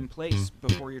put it in place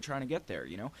before you're trying to get there,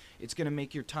 you know? It's going to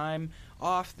make your time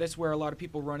off. That's where a lot of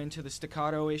people run into the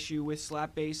staccato issue with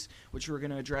slap bass, which we're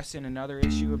going to address in another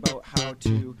issue about how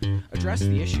to address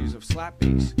the issues of slap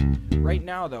bass. Right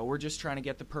now, though, we're just trying to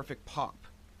get the perfect pop.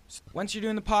 Once you're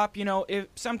doing the pop, you know, if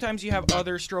sometimes you have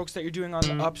other strokes that you're doing on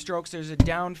the up strokes. There's a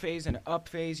down phase and an up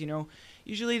phase, you know.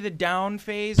 Usually the down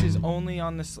phase is only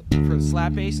on the for the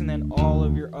slap bass, and then all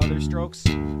of your other strokes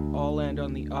all land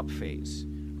on the up phase,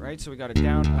 right? So we got a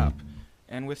down, up.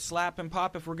 And with slap and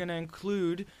pop, if we're going to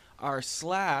include our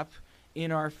slap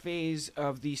in our phase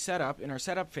of the setup, in our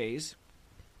setup phase,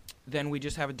 then we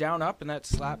just have a down up, and that's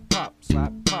slap, pop,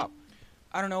 slap, pop.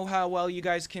 I don't know how well you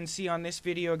guys can see on this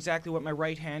video exactly what my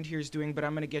right hand here is doing, but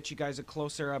I'm going to get you guys a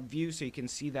closer up view so you can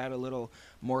see that a little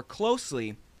more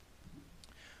closely.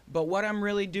 But what I'm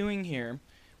really doing here,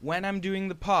 when I'm doing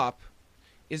the pop,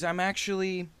 is I'm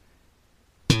actually...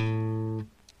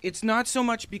 It's not so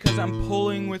much because I'm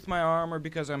pulling with my arm or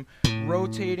because I'm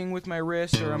rotating with my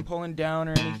wrist or I'm pulling down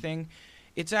or anything.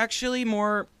 It's actually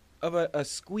more of a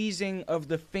squeezing of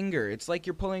the finger. It's like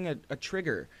you're pulling a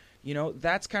trigger. You know,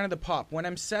 that's kind of the pop. When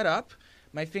I'm set up,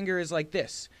 my finger is like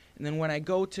this. And then when I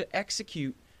go to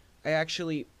execute, I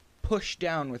actually push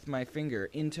down with my finger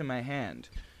into my hand.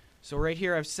 So right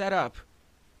here I've set up,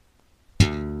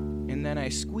 and then I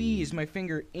squeeze my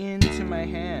finger into my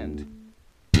hand.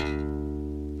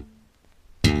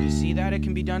 You see that? It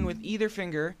can be done with either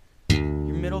finger, your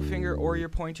middle finger or your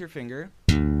pointer finger.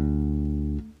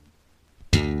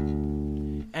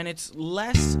 And it's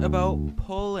less about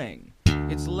pulling.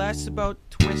 It's less about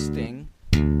twisting,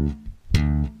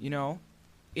 you know.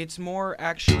 It's more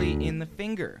actually in the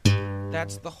finger.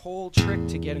 That's the whole trick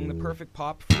to getting the perfect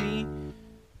pop for me,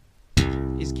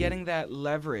 is getting that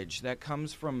leverage that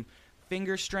comes from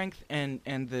finger strength and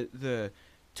the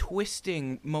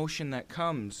twisting motion that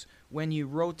comes when you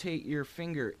rotate your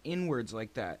finger inwards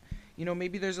like that. You know,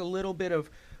 maybe there's a little bit of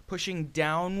pushing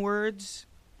downwards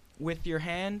with your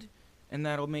hand, and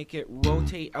that'll make it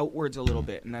rotate outwards a little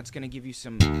bit, and that's going to give you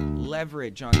some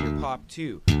leverage on your pop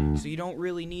too. So you don't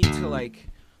really need to like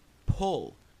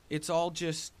pull. It's all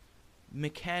just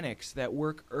mechanics that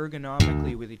work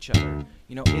ergonomically with each other.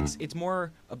 You know, it's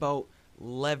more about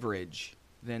leverage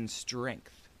than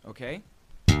strength, okay?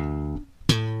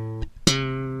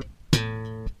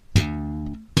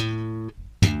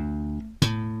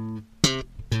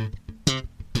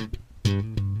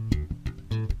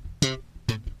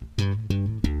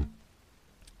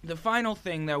 The final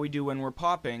thing that we do when we're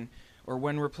popping or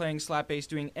when we're playing slap bass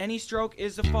doing any stroke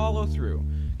is the follow through.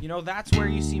 You know, that's where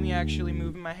you see me actually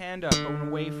moving my hand up and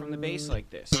away from the bass like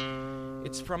this.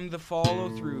 It's from the follow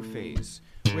through phase,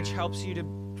 which helps you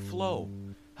to flow,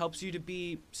 helps you to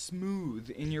be smooth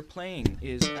in your playing,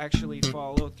 is actually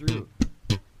follow through.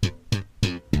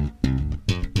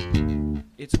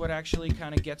 It's what actually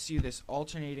kind of gets you this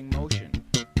alternating motion.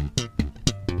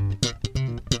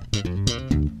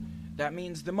 That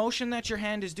means the motion that your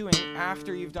hand is doing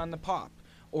after you've done the pop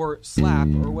or slap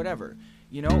or whatever.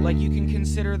 You know, like you can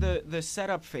consider the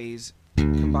setup phase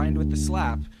combined with the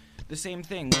slap the same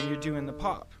thing when you're doing the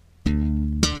pop.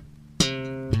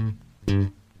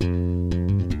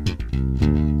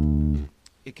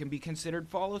 It can be considered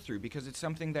follow through because it's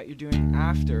something that you're doing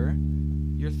after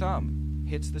your thumb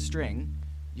hits the string.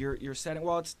 You're setting,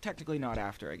 well, it's technically not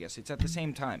after, I guess. It's at the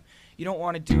same time. You don't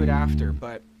want to do it after,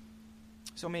 but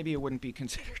so maybe it wouldn't be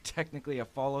considered technically a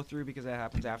follow-through because that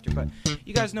happens after, but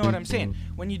you guys know what I'm saying.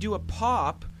 When you do a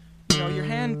pop, you know, your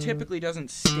hand typically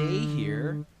doesn't stay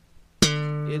here.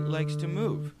 It likes to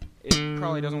move. It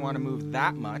probably doesn't want to move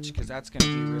that much because that's going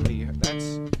to be really,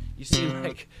 you see,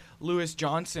 like, Lewis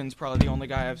Johnson's probably the only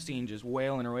guy I've seen just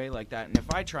wailing away like that, and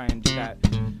if I try and do that,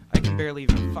 I can barely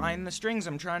even find the strings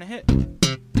I'm trying to hit.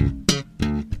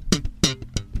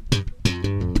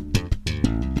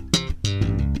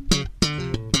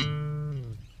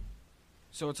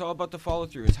 So it's all about the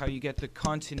follow-through. It's how you get the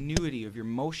continuity of your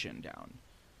motion down.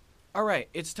 All right,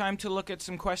 it's time to look at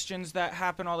some questions that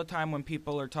happen all the time when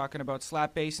people are talking about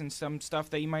slap bass and some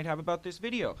stuff that you might have about this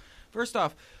video. First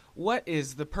off, what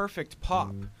is the perfect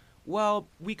pop? Well,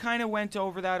 we kind of went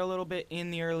over that a little bit in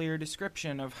the earlier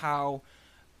description of how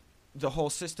the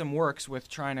whole system works with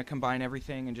trying to combine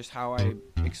everything and just how I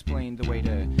explained the way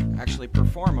to actually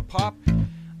perform a pop.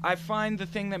 I find the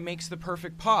thing that makes the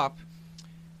perfect pop,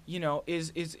 you know,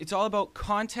 is it's all about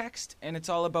context and it's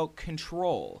all about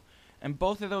control. And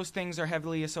both of those things are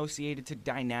heavily associated to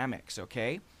dynamics,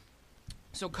 okay?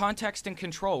 So context and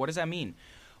control, what does that mean?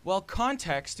 Well,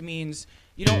 context means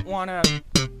you don't want to...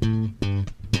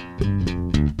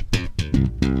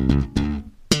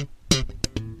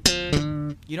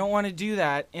 You don't want to do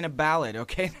that in a ballad,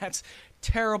 okay? That's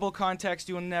terrible context.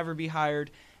 You will never be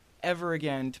hired ever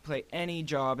again to play any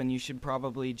job, and you should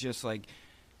probably just, like,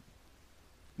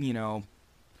 you know,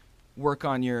 work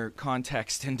on your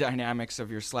context and dynamics of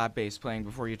your slap bass playing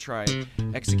before you try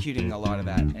executing a lot of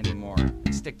that anymore.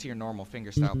 Stick to your normal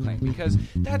fingerstyle playing because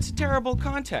that's terrible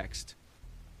context.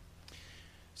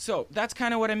 So that's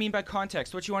kind of what I mean by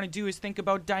context. What you want to do is think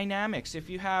about dynamics. If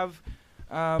you have...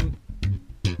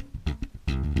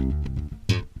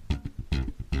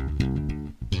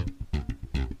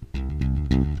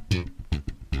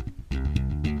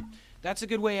 That's a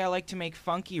good way I like to make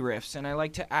funky riffs, and I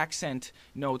like to accent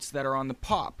notes that are on the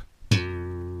pop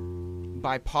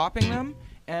by popping them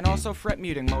and also fret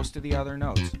muting most of the other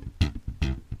notes.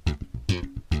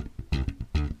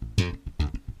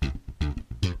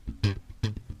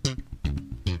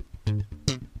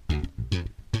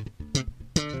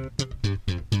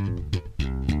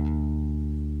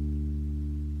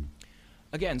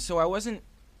 Again, so I wasn't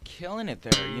killing it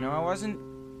there, you know, I wasn't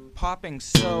popping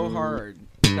so hard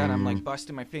that I'm like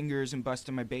busting my fingers and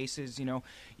busting my basses, you know.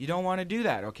 You don't want to do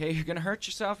that, okay? You're going to hurt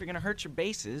yourself, you're going to hurt your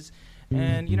basses,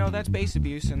 and, you know, that's bass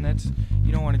abuse, and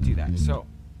you don't want to do that. So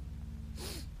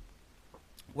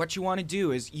what you want to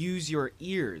do is use your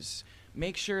ears.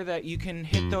 Make sure that you can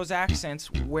hit those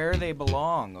accents where they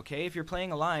belong, okay? If you're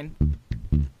playing a line,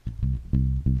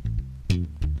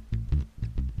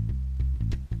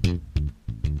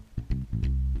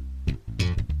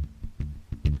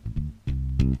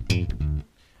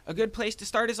 a good place to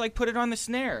start is like put it on the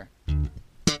snare.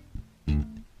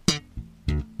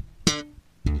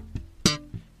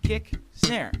 Kick,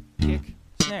 snare, kick,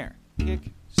 snare, kick,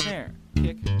 snare,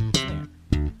 kick, snare.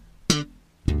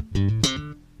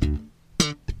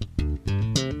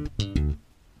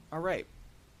 All right.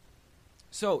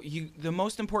 So the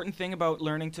most important thing about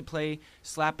learning to play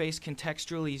slap bass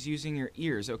contextually is using your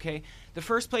ears, okay? The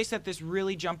first place that this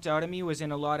really jumped out at me was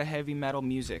in a lot of heavy metal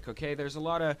music, okay? There's a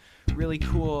lot of really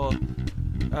cool,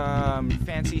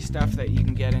 fancy stuff that you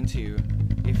can get into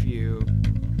if you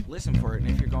listen for it and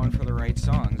if you're going for the right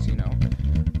songs, you know?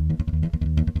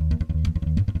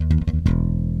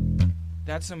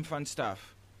 That's some fun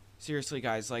stuff. Seriously,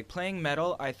 guys, like playing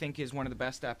metal, I think, is one of the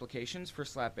best applications for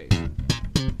slap bass.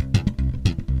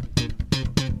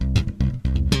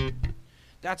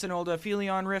 That's an old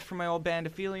Aphelion riff from my old band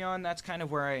Aphelion. That's kind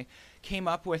of where I came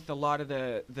up with a lot of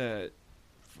the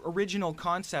original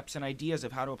concepts and ideas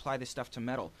of how to apply this stuff to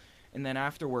metal. And then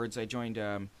afterwards, I joined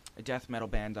a death metal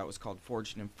band that was called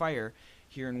Forged in Fire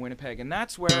here in Winnipeg. And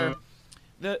that's where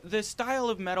the style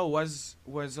of metal was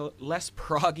less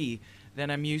proggy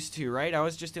than I'm used to, right? I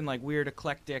was just in like weird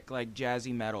eclectic like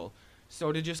jazzy metal.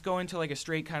 So to just go into like a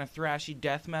straight kind of thrashy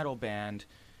death metal band,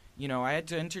 you know, I had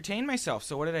to entertain myself.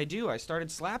 So what did I do? I started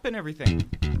slapping everything.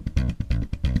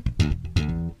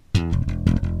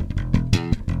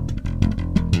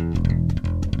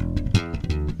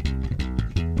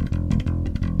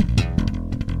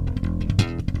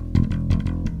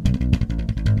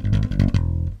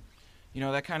 You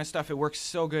know, that kind of stuff, it works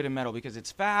so good in metal because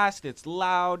it's fast, it's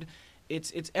loud,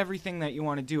 it's everything that you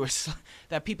want to do,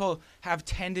 that people have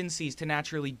tendencies to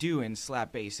naturally do in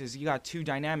slap bass. Is you got two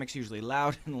dynamics usually,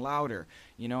 loud and louder,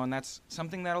 you know, and that's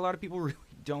something that a lot of people really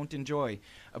don't enjoy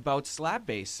about slap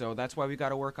bass. So that's why we got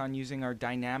to work on using our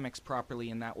dynamics properly,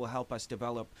 and that will help us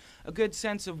develop a good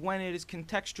sense of when it is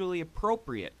contextually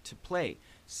appropriate to play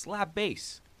slap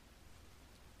bass.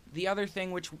 The other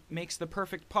thing which makes the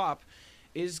perfect pop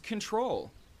is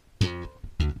control,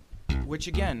 which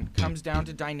again comes down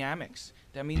to dynamics.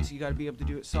 That means you got to be able to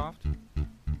do it soft.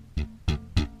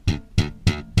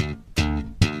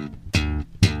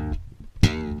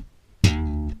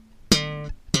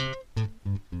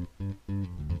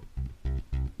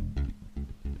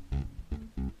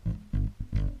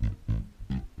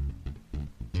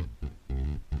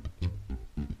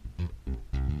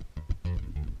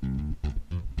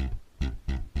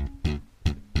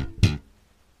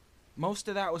 Most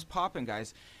of that was popping,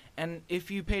 guys. And if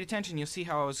you paid attention, you'll see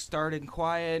how I was started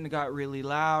quiet and got really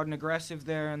loud and aggressive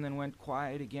there and then went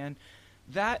quiet again.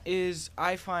 That is,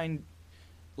 I find,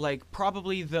 like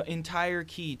probably the entire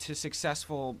key to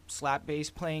successful slap bass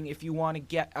playing if you want to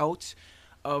get out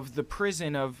of the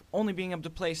prison of only being able to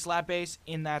play slap bass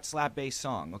in that slap bass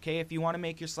song, okay? If you want to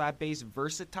make your slap bass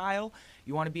versatile,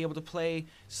 you want to be able to play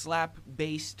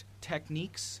slap-based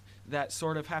techniques that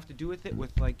sort of have to do with it,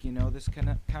 with like, you know, this kind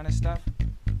of stuff.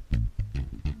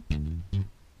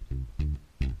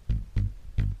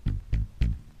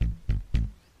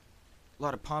 A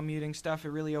lot of palm muting stuff.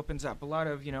 It really opens up. A lot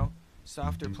of, you know,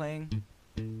 softer playing.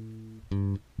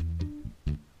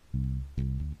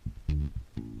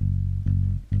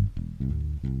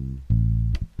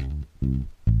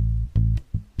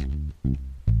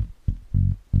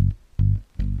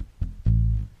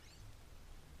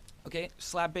 Okay,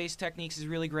 slap bass techniques is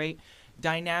really great.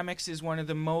 Dynamics is one of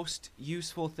the most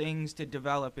useful things to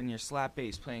develop in your slap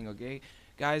bass playing, okay?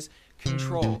 Guys,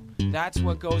 control. That's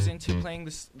what goes into playing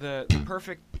the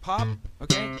perfect pop,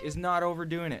 okay? Is not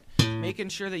overdoing it. Making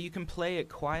sure that you can play it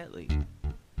quietly.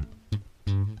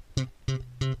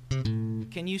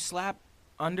 Can you slap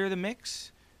under the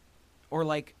mix? Or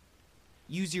like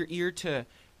use your ear to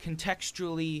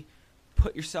contextually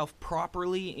put yourself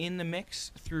properly in the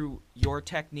mix through your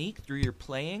technique, through your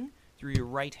playing, through your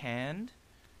right hand.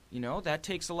 That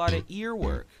takes a lot of ear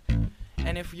work.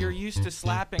 And if you're used to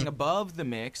slapping above the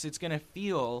mix, it's going to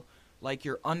feel like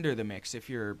you're under the mix if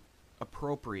you're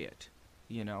appropriate,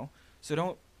 So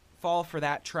don't fall for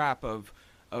that trap of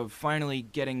finally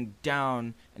getting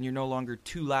down and you're no longer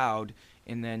too loud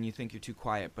and then you think you're too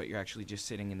quiet, but you're actually just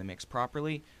sitting in the mix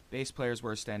properly. Bass player's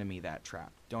worst enemy, that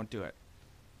trap. Don't do it.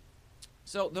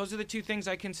 So those are the two things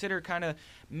I consider kind of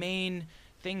main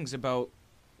things about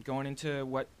going into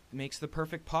what makes the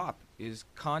perfect pop is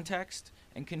context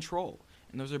and control.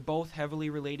 And those are both heavily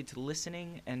related to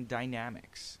listening and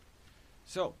dynamics.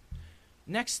 So,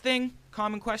 next thing,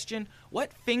 common question,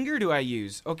 what finger do I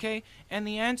use? Okay, and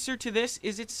the answer to this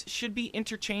is it should be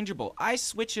interchangeable. I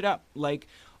switch it up, like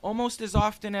almost as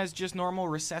often as just normal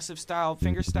recessive style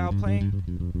finger style playing,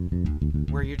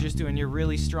 where you're just doing your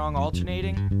really strong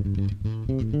alternating.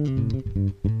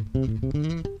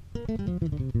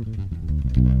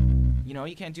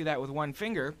 You can't do that with one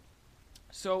finger.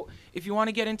 So if you want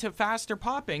to get into faster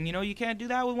popping, you can't do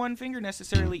that with one finger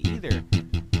necessarily either.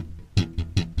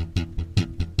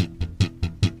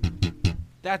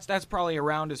 That's probably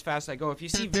around as fast as I go. If you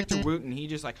see Victor Wooten, he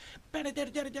just like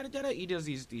he does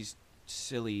these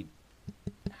silly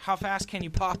how fast can you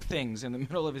pop things in the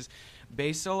middle of his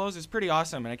bass solos. It's pretty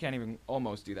awesome, and I can't even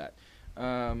almost do that.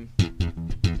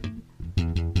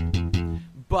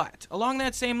 But along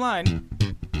that same line,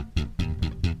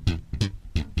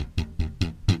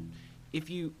 if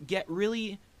you get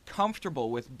really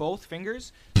comfortable with both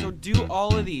fingers, so do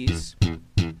all of these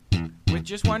with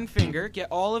just one finger,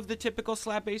 get all of the typical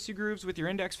slap bassy grooves with your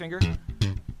index finger.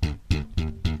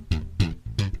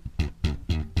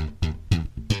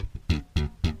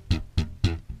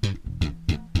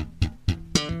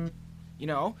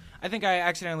 I think I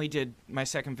accidentally did my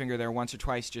second finger there once or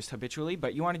twice just habitually,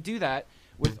 but you want to do that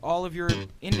with all of your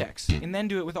index, and then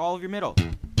do it with all of your middle.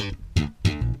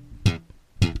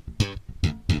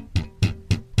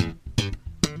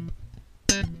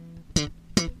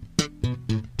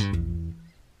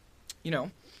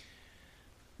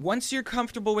 Once you're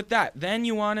comfortable with that, then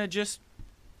you want to just,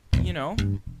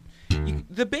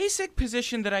 the basic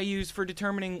position that I use for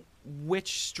determining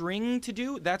which string to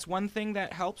do, that's one thing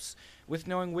that helps with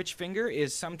knowing which finger,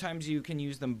 is sometimes you can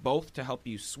use them both to help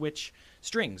you switch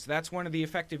strings. That's one of the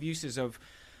effective uses of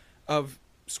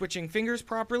switching fingers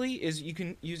properly, is you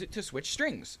can use it to switch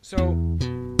strings. So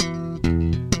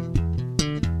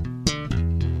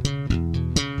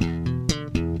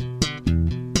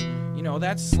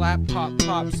that's slap, pop,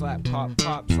 pop, slap, pop,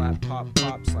 pop, slap, pop,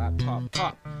 pop, slap, pop,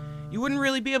 pop. You wouldn't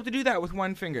really be able to do that with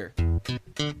one finger.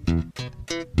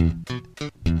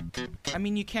 I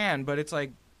mean, you can, but it's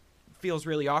like, feels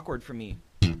really awkward for me.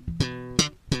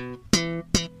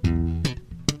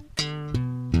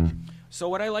 So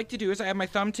what I like to do is I have my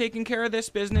thumb taking care of this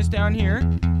business down here.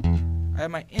 I have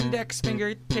my index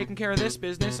finger taking care of this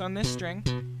business on this string.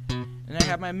 And I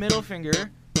have my middle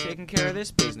finger taking care of this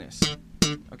business.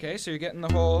 Okay, so you're getting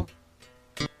the whole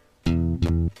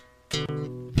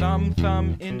thumb,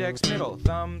 thumb, index, middle,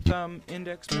 thumb, thumb,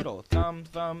 index, middle, thumb,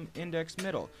 thumb, index,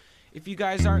 middle. If you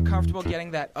guys aren't comfortable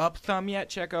getting that up thumb yet,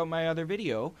 check out my other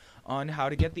video on how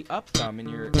to get the up thumb in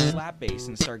your slap bass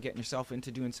and start getting yourself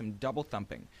into doing some double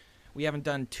thumping. We haven't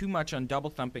done too much on double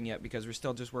thumping yet because we're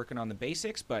still just working on the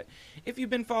basics, but if you've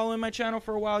been following my channel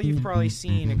for a while, you've probably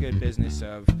seen a good business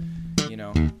of,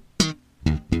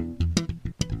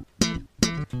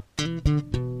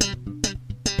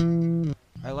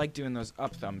 I like doing those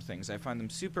up thumb things. I find them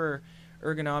super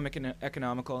ergonomic and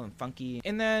economical and funky.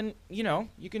 And then,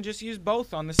 you can just use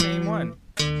both on the same one.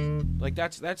 Like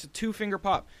that's a 2-finger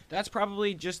pop. That's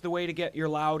probably just the way to get your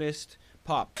loudest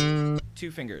pop. 2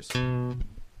 fingers.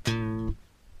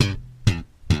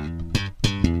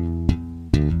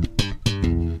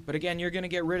 But again, you're going to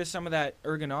get rid of some of that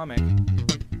ergonomic.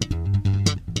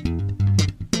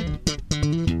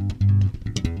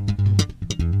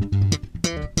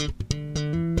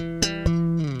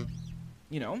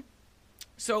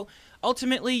 So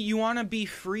ultimately, you want to be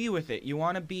free with it. You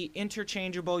want to be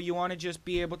interchangeable. You want to just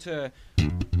be able to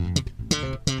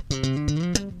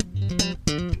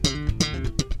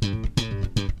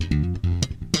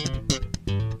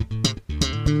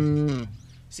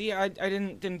see, I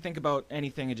didn't think about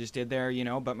anything I just did there,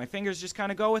 but my fingers just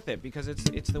kind of go with it because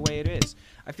it's the way it is.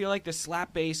 I feel like the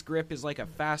slap bass grip is like a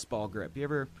fastball grip.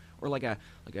 Or like a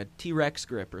T-Rex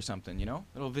grip or something,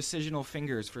 Little decisional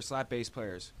fingers for slap bass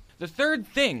players. The third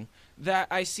thing that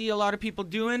I see a lot of people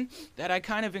doing that I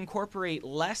kind of incorporate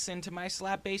less into my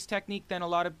slap bass technique than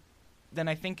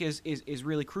I think is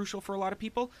really crucial for a lot of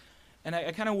people And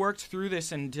I kind of worked through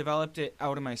this and developed it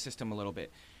out of my system a little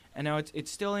bit. And now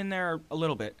it's still in there a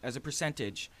little bit as a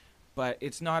percentage, but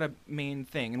it's not a main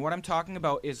thing. And what I'm talking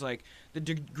about is like the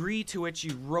degree to which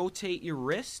you rotate your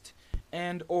wrist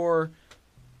and or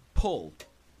pull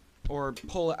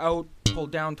out, pull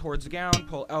down towards the ground,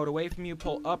 pull out away from you,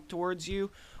 pull up towards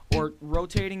you, or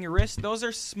rotating your wrist. Those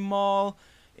are small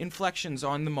inflections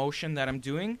on the motion that I'm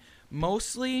doing.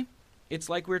 Mostly, it's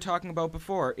like we were talking about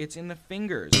before. It's in the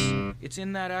fingers. It's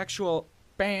in that actual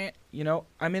bang, you know.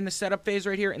 I'm in the setup phase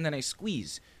right here, and then I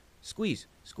squeeze,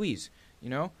 you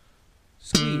know.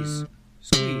 Squeeze,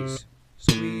 squeeze,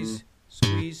 squeeze,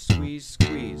 squeeze, squeeze,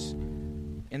 squeeze.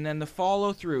 And then the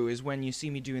follow through is when you see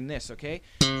me doing this, okay?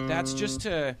 That's just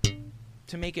to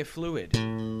make it fluid.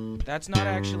 That's not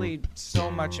actually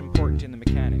so much important in the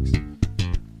mechanics.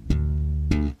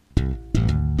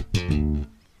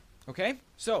 Okay?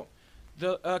 So,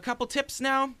 a couple tips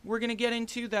now we're going to get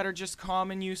into that are just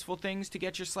common useful things to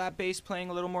get your slap bass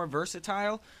playing a little more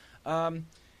versatile.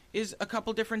 Is a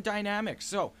couple different dynamics.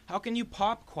 So, how can you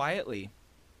pop quietly?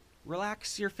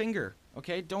 Relax your finger,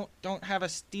 okay? Don't have a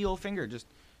steel finger, just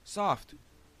soft.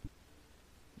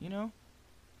 You know?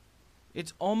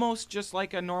 It's almost just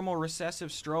like a normal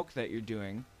recessive stroke that you're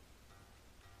doing,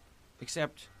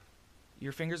 except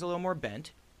your finger's a little more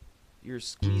bent. You're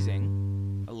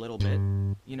squeezing a little bit.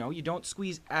 You know, you don't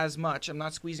squeeze as much. I'm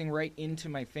not squeezing right into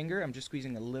my finger. I'm just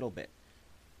squeezing a little bit.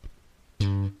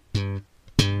 You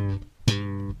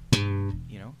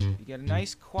know, you get a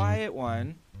nice quiet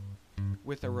one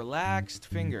with a relaxed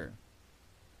finger.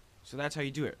 So that's how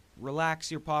you do it.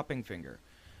 Relax your popping finger.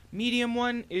 Medium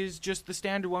one is just the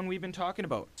standard one we've been talking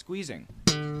about, squeezing.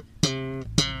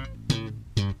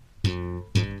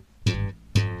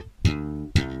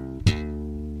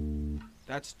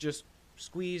 That's just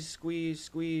squeeze, squeeze,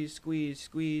 squeeze, squeeze,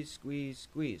 squeeze, squeeze,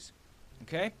 squeeze.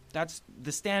 Okay? That's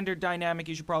the standard dynamic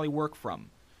you should probably work from.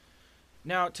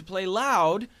 Now, to play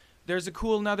loud, there's a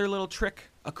cool another little trick.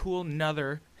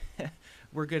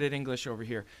 We're good at English over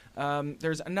here.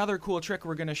 There's another cool trick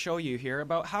we're going to show you here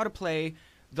about how to play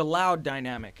the loud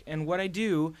dynamic. And what I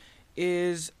do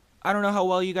is, I don't know how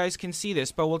well you guys can see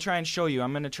this, but we'll try and show you.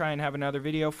 I'm going to try and have another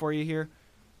video for you here.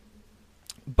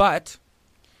 But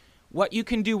what you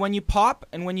can do when you pop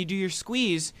and when you do your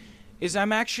squeeze is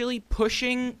I'm actually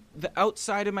pushing the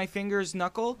outside of my finger's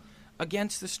knuckle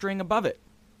against the string above it.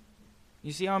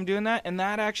 You see how I'm doing that? And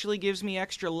that actually gives me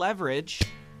extra leverage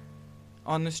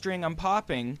on the string I'm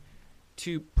popping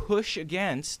to push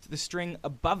against the string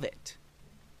above it.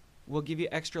 Will give you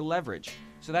extra leverage.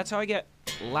 So that's how I get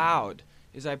loud,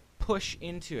 is I push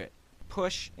into it.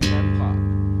 Push and then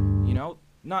pop. You know,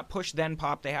 not push then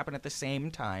pop. They happen at the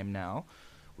same time now.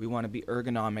 We want to be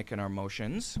ergonomic in our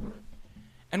motions.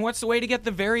 And what's the way to get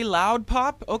the very loud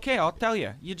pop? Okay, I'll tell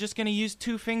you. You're just going to use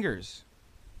 2 fingers.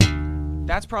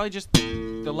 That's probably just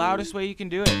the loudest way you can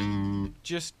do it.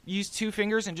 Just use 2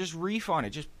 fingers and just reef on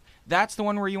it. That's the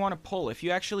one where you want to pull. If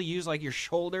you actually use like your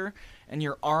shoulder and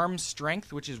your arm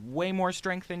strength, which is way more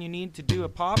strength than you need to do a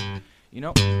pop, you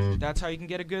know, that's how you can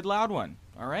get a good loud one.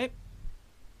 All right?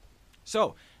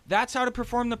 So, that's how to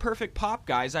perform the perfect pop,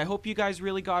 guys. I hope you guys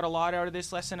really got a lot out of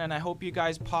this lesson, and I hope you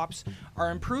guys' pops are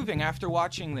improving after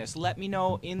watching this. Let me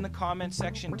know in the comment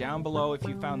section down below if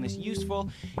you found this useful.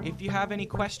 If you have any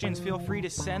questions, feel free to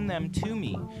send them to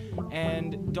me.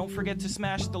 And don't forget to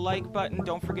smash the like button.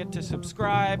 Don't forget to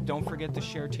subscribe. Don't forget to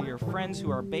share to your friends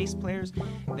who are bass players.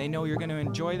 They know you're going to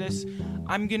enjoy this.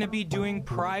 I'm going to be doing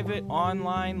private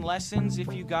online lessons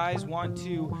if you guys want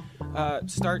to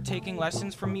start taking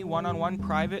lessons from me one-on-one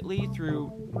privately through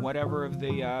whatever of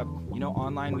the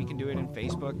online. We can do it in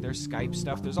Facebook. There's Skype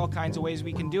stuff. There's all kinds of ways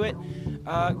we can do it.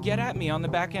 Get at me on the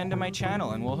back end of my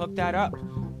channel and we'll hook that up.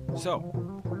 So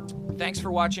thanks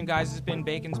for watching, guys. This has been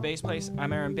Bacon's Bass Place.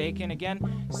 I'm Aaron Bacon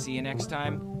again. See you next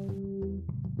time.